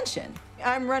 pay attention.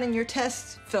 I'm running your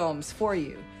test films for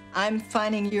you. I'm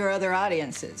finding your other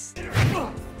audiences.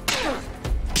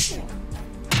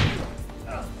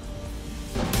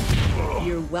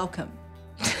 You're welcome.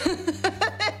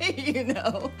 You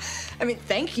know? I mean,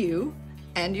 thank you,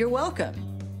 and you're welcome.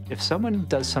 If someone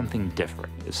does something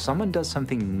different, if someone does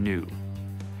something new,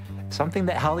 something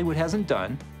that Hollywood hasn't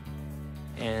done,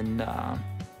 and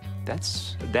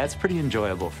that's pretty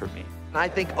enjoyable for me. I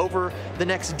think over the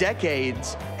next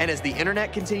decades, and as the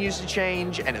internet continues to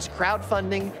change, and as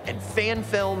crowdfunding and fan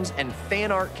films and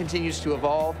fan art continues to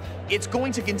evolve, it's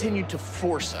going to continue to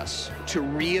force us to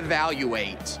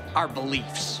reevaluate our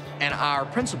beliefs and our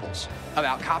principles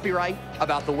about copyright,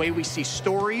 about the way we see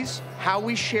stories, how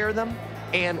we share them,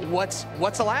 and what's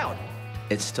allowed.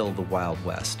 It's still the Wild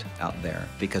West out there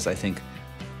because I think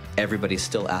everybody's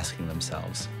still asking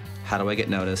themselves, how do I get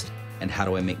noticed and how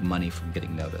do I make money from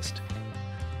getting noticed?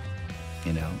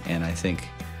 You know, and I think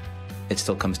it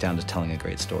still comes down to telling a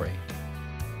great story.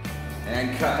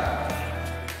 And cut.